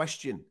ask the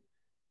question.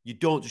 You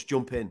don't just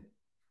jump in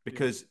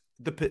because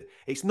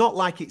it's not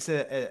like it's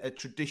a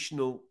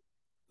traditional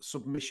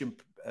submission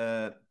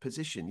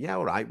position. Yeah,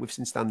 all right. We've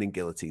seen standing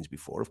guillotines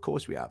before. Of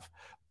course we have.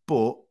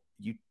 But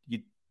you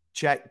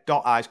check,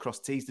 dot I's, cross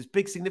T's. There's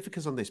big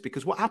significance on this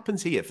because what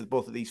happens here for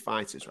both of these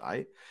fighters,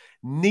 right?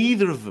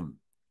 Neither of them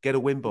get a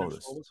win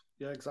bonus.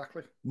 Yeah,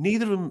 exactly.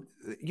 Neither of them,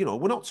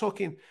 we're not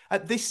talking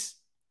at this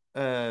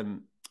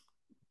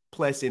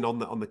placing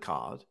on the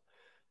card.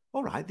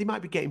 All right, they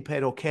might be getting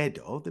paid okay,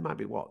 though. They might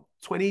be,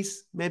 20s,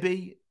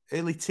 maybe,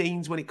 early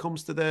teens when it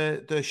comes to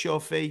the show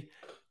fee.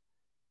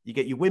 You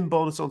get your win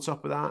bonus on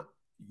top of that.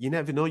 You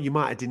never know. You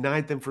might have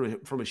denied them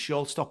from a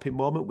show-stopping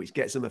moment, which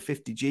gets them a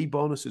 50G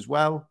bonus as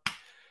well.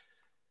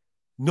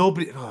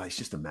 It's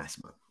just a mess,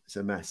 man. It's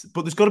a mess.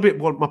 But there's got to be,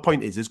 my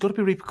point is, there's got to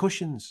be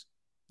repercussions.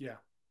 Yeah.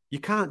 You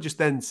can't just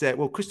then say,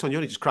 well, Chris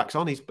Tognoni just cracks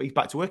on. He's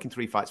back to work in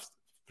three fights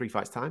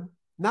time.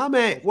 Now,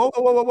 mate,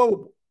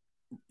 whoa.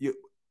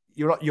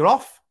 You're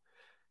off.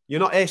 You're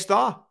not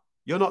A-star.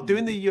 You're not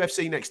doing the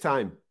UFC next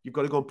time. You've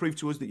got to go and prove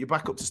to us that you're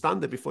back up to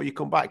standard before you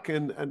come back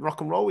and rock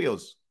and roll with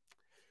us.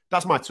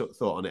 That's my thought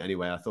on it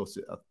anyway. I thought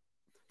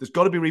there's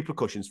got to be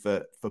repercussions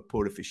for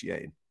poor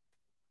officiating.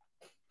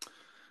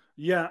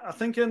 Yeah, I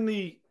think in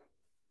a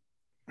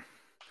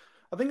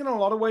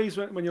lot of ways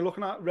when you're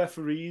looking at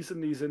referees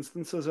in these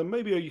instances, and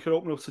maybe you could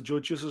open up to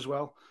judges as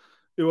well,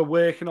 who are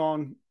working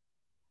on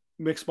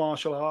mixed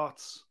martial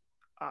arts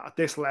at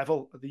this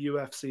level, at the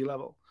UFC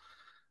level,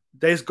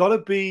 there's got to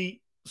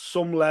be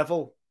some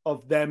level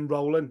of them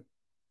rolling,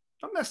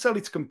 not necessarily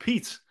to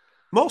compete.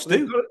 Most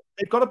do.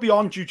 They've got to be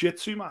on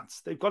jiu-jitsu mats.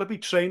 They've got to be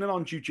training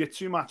on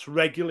jiu-jitsu mats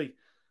regularly.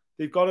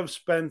 They've got to have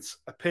spent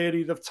a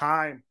period of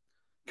time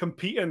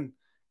competing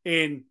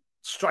in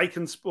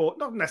striking sport,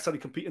 not necessarily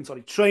competing,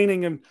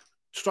 training in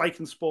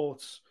striking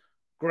sports,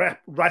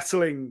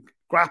 wrestling,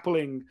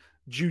 grappling,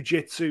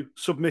 jiu-jitsu,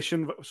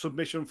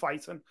 submission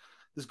fighting.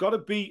 There's got to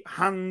be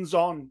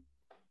hands-on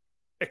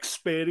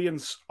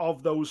experience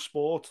of those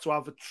sports to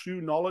have a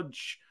true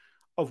knowledge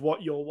of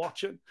what you're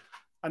watching.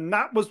 And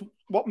that was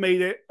what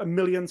made it a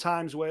million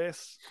times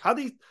worse. Had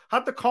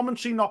the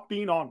commentary not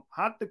been on,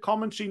 had the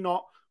commentary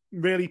not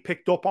really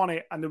picked up on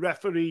it, and the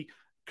referee,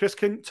 Chris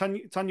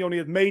Tognoni,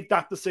 had made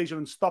that decision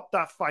and stopped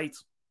that fight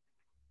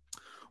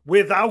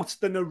without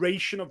the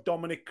narration of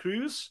Dominic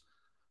Cruz,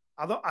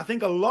 I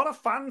think a lot of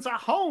fans at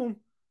home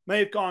may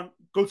have gone,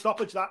 good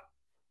stoppage, that.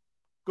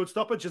 Good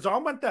stoppage. His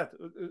arm went dead.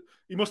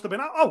 He must have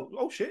been out.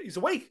 Oh shit, he's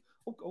awake.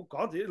 Oh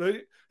God,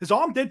 his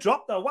arm did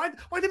drop though. Why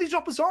did he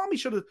drop his arm? He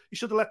should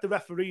have let the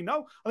referee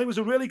know. I think it was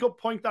a really good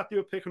point that they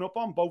were picking up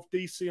on, both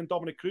DC and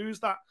Dominic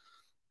Cruz, that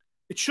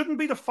it shouldn't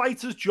be the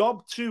fighter's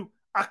job to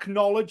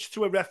acknowledge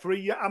to a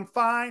referee, yeah, I'm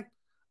fine,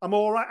 I'm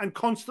all right, and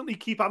constantly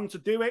keep having to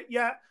do it.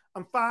 Yeah,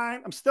 I'm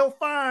fine, I'm still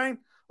fine.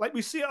 Like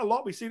we see it a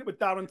lot. We've seen it with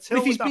Darren Till.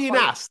 If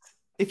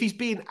he's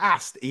being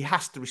asked, he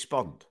has to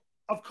respond.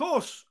 Of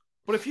course.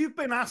 But if you've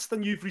been asked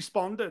and you've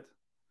responded,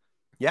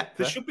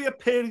 there should be a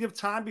period of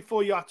time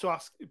before you have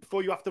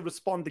to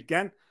respond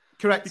again.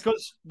 Correct.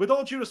 Because with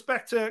all due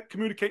respect to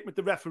communicating with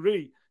the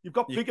referee, you've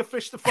got bigger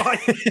fish to fry.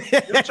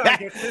 You're trying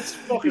to get this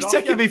He's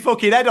taking me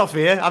fucking head off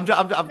here.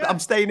 I'm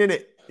staying in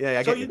it.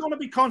 Yeah. So you don't want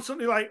to be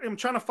constantly like, I'm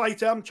trying to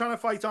fight him.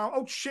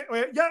 Oh shit!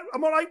 Yeah,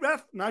 I'm all right,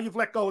 ref. Now you've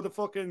let go of the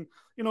fucking.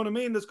 You know what I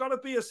mean? There's got to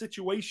be a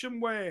situation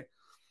where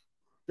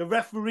the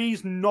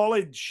referee's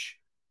knowledge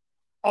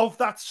of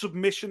that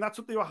submission, that's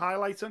what they were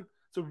highlighting.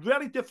 It's a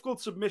really difficult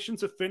submission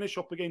to finish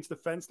up against the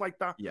fence like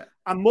that. Yeah.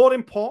 And more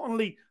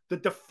importantly, the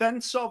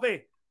defense of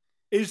it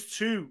is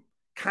to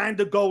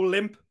kind of go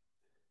limp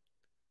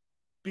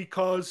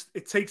because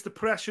it takes the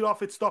pressure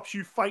off. It stops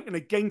you fighting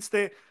against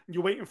it and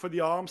you're waiting for the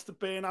arms to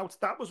burn out.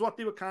 That was what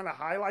they were kind of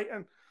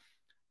highlighting.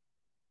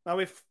 Now,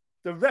 if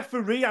the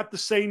referee had the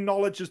same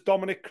knowledge as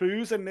Dominic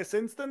Cruz in this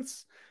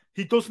instance,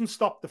 he doesn't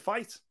stop the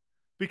fight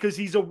because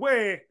he's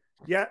aware,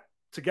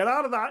 to get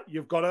out of that,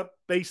 you've got to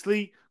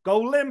basically go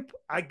limp.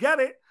 I get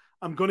it.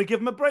 I'm going to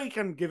give him a break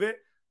and give it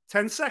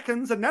 10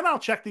 seconds, and then I'll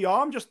check the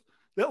arm. Just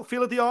little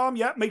feel of the arm.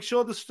 Yeah, make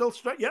sure there's still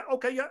straight. Yeah,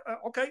 okay,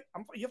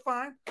 you're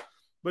fine.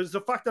 But it's the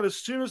fact that as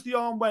soon as the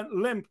arm went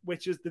limp,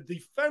 which is the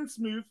defense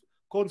move,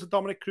 according to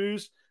Dominic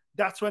Cruz,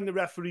 that's when the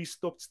referee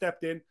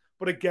stepped in.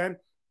 But again,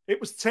 it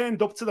was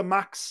turned up to the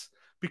max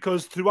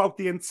because throughout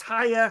the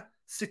entire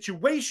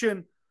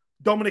situation,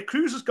 Dominic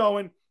Cruz is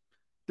going,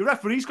 the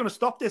referee's going to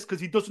stop this because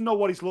he doesn't know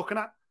what he's looking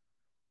at.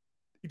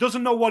 He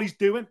doesn't know what he's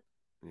doing.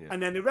 Yeah.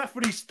 And then the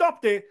referee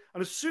stopped it.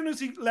 And as soon as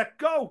he let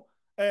go,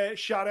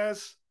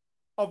 Sharez,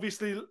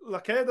 obviously,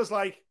 Laqueda's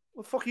like,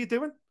 what the fuck are you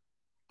doing?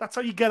 That's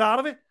how you get out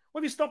of it. What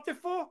have you stopped it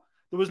for?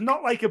 There was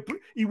not like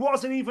he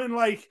wasn't even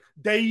like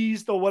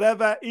dazed or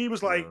whatever. He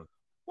was like,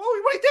 what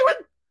are you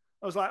doing?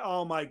 I was like,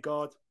 oh my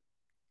God.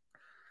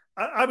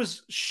 I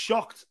was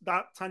shocked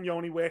that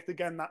Tagnoni worked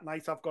again that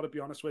night, I've got to be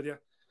honest with you.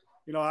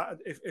 You know,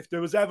 if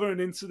there was ever an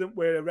incident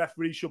where a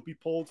referee should be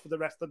pulled for the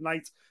rest of the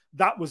night,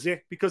 that was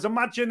it. Because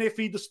imagine if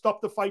he'd have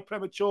stopped the fight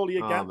prematurely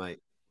again. Oh, mate.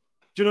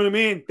 Do you know what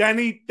I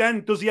mean?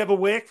 Then does he ever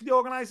work for the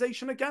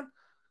organisation again?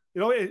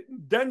 You know,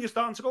 then you're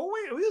starting to go,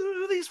 wait,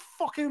 who are these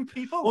fucking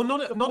people? Well,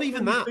 not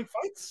even that. Big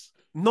fights?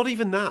 Not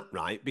even that,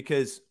 right?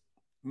 Because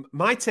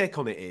my take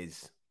on it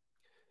is,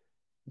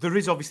 there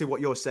is obviously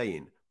what you're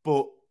saying,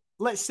 but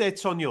let's say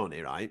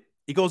Tagnoni, right?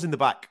 He goes in the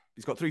back.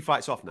 He's got 3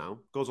 fights off now,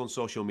 goes on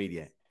social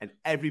media, and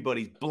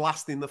everybody's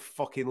blasting the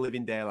fucking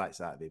living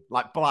daylights out of him.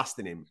 Like,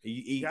 blasting him.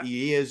 He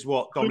hears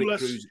what Dominic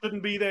Cruz...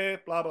 Shouldn't be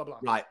there, blah, blah, blah.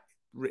 Right.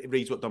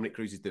 Reads what Dominic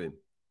Cruz is doing.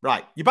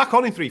 Right. You're back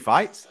on in 3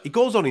 fights. He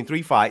goes on in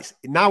 3 fights.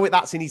 Now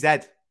that's in his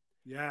head.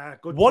 Yeah,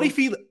 good. What if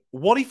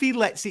he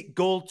lets it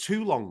go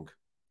too long?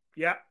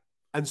 Yeah.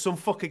 And some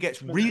fucker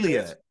gets really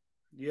hurt?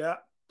 Yeah,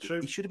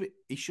 true. He should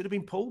have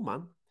been pulled,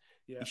 man.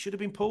 Yeah. He should have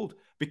been pulled,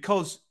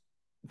 because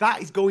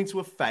that is going to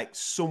affect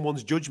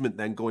someone's judgment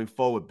then going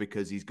forward,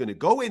 because he's going to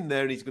go in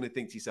there and he's going to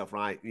think to himself,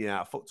 right, yeah,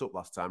 I fucked up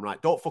last time,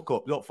 right? Don't fuck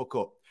up.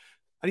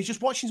 And he's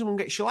just watching someone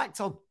get shellacked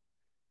on.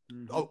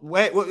 Mm-hmm. Oh,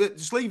 wait,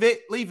 just leave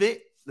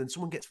it. Then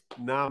someone gets,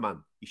 nah,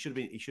 man. He should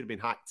have been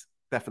hacked,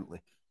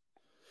 definitely.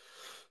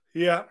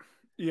 Yeah.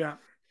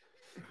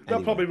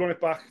 They'll probably run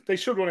it back. They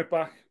should run it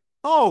back.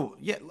 Oh,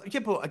 yeah,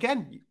 but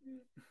again,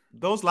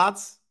 those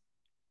lads,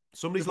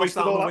 somebody's lost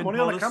out on the money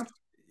on the camp.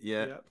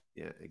 Yeah,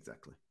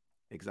 exactly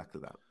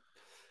that.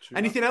 True.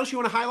 Anything else you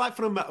want to highlight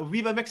from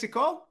Viva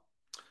Mexico?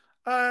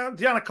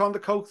 The Anaconda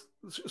Coat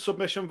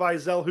submission by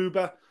Zell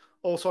Huber,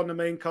 also on the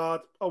main card.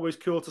 Always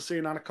cool to see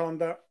an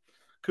Anaconda.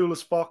 Cool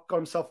as fuck. Got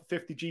himself a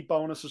 50G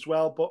bonus as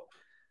well. But,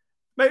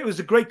 mate, it was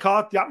a great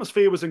card. The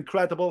atmosphere was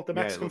incredible. The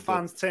Mexican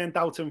fans turned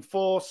out in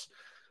force.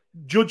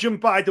 Judging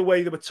by the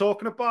way they were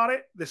talking about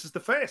it, this is the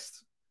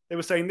first. They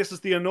were saying this is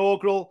the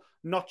inaugural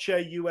Noche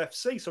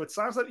UFC. So it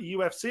sounds like the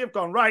UFC have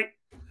gone, right,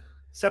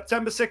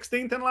 September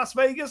 16th in Las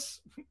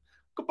Vegas.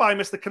 Goodbye,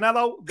 Mr.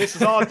 Canelo. This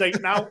is our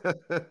date now.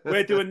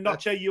 We're doing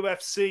Noche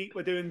UFC.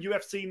 We're doing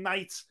UFC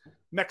night,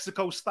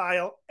 Mexico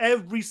style,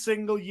 every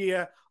single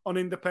year on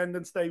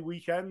Independence Day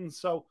weekend.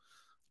 So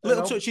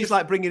little touches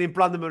like bringing in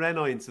Brandon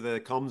Moreno into the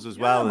comms as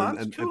well,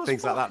 and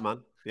things like that,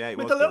 man. Yeah,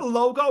 with the little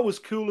logo was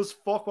cool as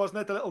fuck,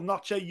 wasn't it? The little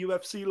Noche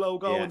UFC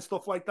logo and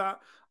stuff like that.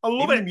 I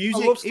love it.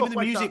 Even the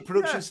music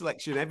production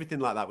selection, everything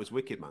like that was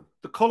wicked, man.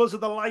 The colours of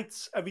the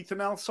lights,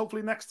 everything else.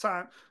 Hopefully next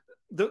time,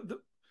 it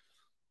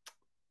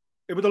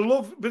would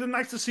have been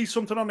nice to see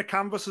something on the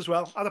canvas as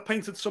well. I'd have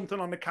painted something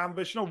on the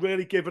canvas,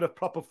 really give it a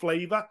proper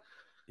flavour.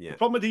 Yeah. The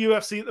problem with the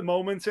UFC at the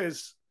moment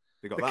is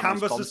the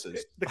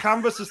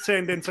canvas has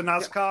turned into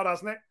NASCAR,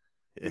 hasn't it?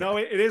 Yeah.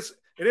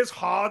 It is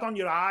hard on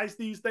your eyes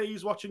these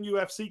days watching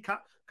UFC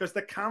because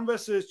the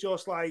canvas is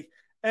just like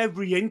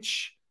every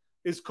inch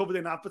is covered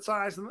in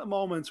advertising at the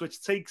moment,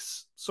 which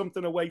takes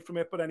something away from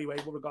it. But anyway,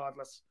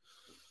 regardless,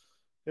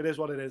 it is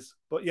what it is.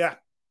 But yeah,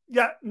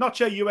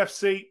 Noche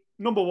UFC,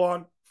 number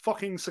 1,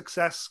 fucking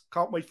success.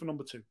 Can't wait for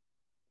number 2.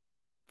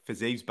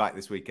 Fiziv's back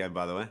this weekend,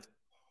 by the way.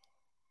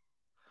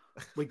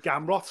 With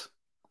Gamrot.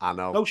 I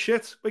know. No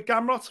shit. With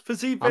Gamrot.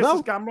 Fiziv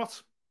versus Gamrot.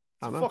 It's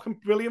a fucking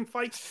brilliant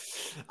fight.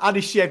 And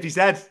he shaved his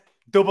head.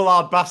 Double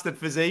hard bastard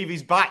Fiziv.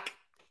 He's back.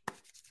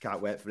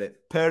 Can't wait for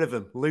it. Pair of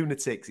them.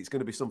 Lunatics. It's going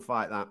to be some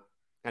fight, that.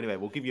 Anyway,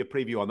 we'll give you a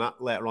preview on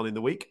that later on in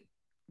the week.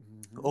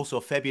 Mm-hmm. Also,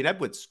 Fabian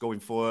Edwards going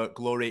for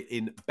glory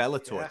in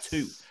Bellator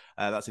 2.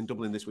 That's in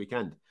Dublin this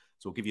weekend.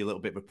 So we'll give you a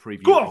little bit of a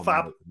preview. Go on,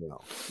 Fab.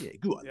 Yeah,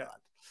 go on,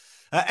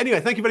 lad.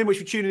 Anyway, thank you very much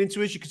for tuning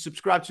into us. You can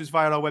subscribe to us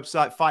via our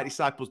website,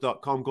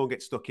 fightdisciples.com. Go and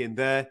get stuck in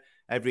there.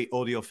 Every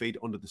audio feed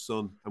under the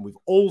sun. And we've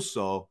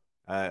also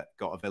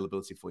got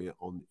availability for you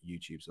on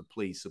YouTube. So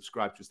please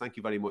subscribe to us. Thank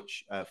you very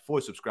much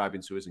for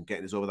subscribing to us and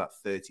getting us over that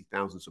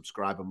 30,000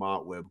 subscriber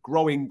mark. We're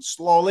growing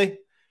slowly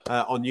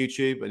on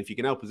YouTube. And if you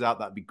can help us out,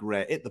 that'd be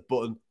great. Hit the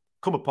button.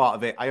 Become a part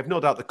of it. I have no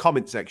doubt the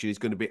comment section is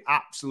going to be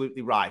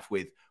absolutely rife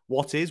with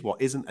what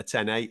isn't a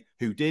 10-8,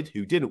 who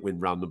didn't win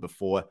round number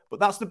 4. But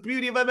that's the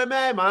beauty of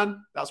MMA,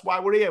 man. That's why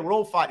we're here. We're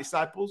all Fight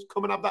Disciples.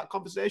 Come and have that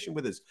conversation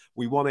with us.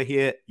 We want to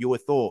hear your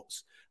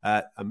thoughts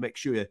and make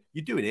sure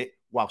you're doing it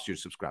whilst you're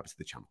subscribed to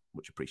the channel.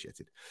 Much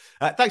appreciated.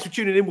 Thanks for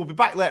tuning in. We'll be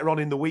back later on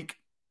in the week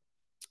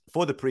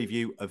for the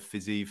preview of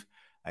Fiziv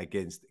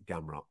against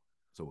Gamrot.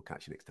 So we'll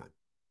catch you next time.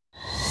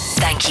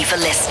 Thank you for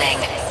listening.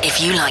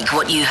 If you like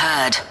what you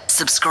heard,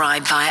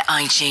 subscribe via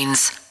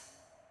iTunes.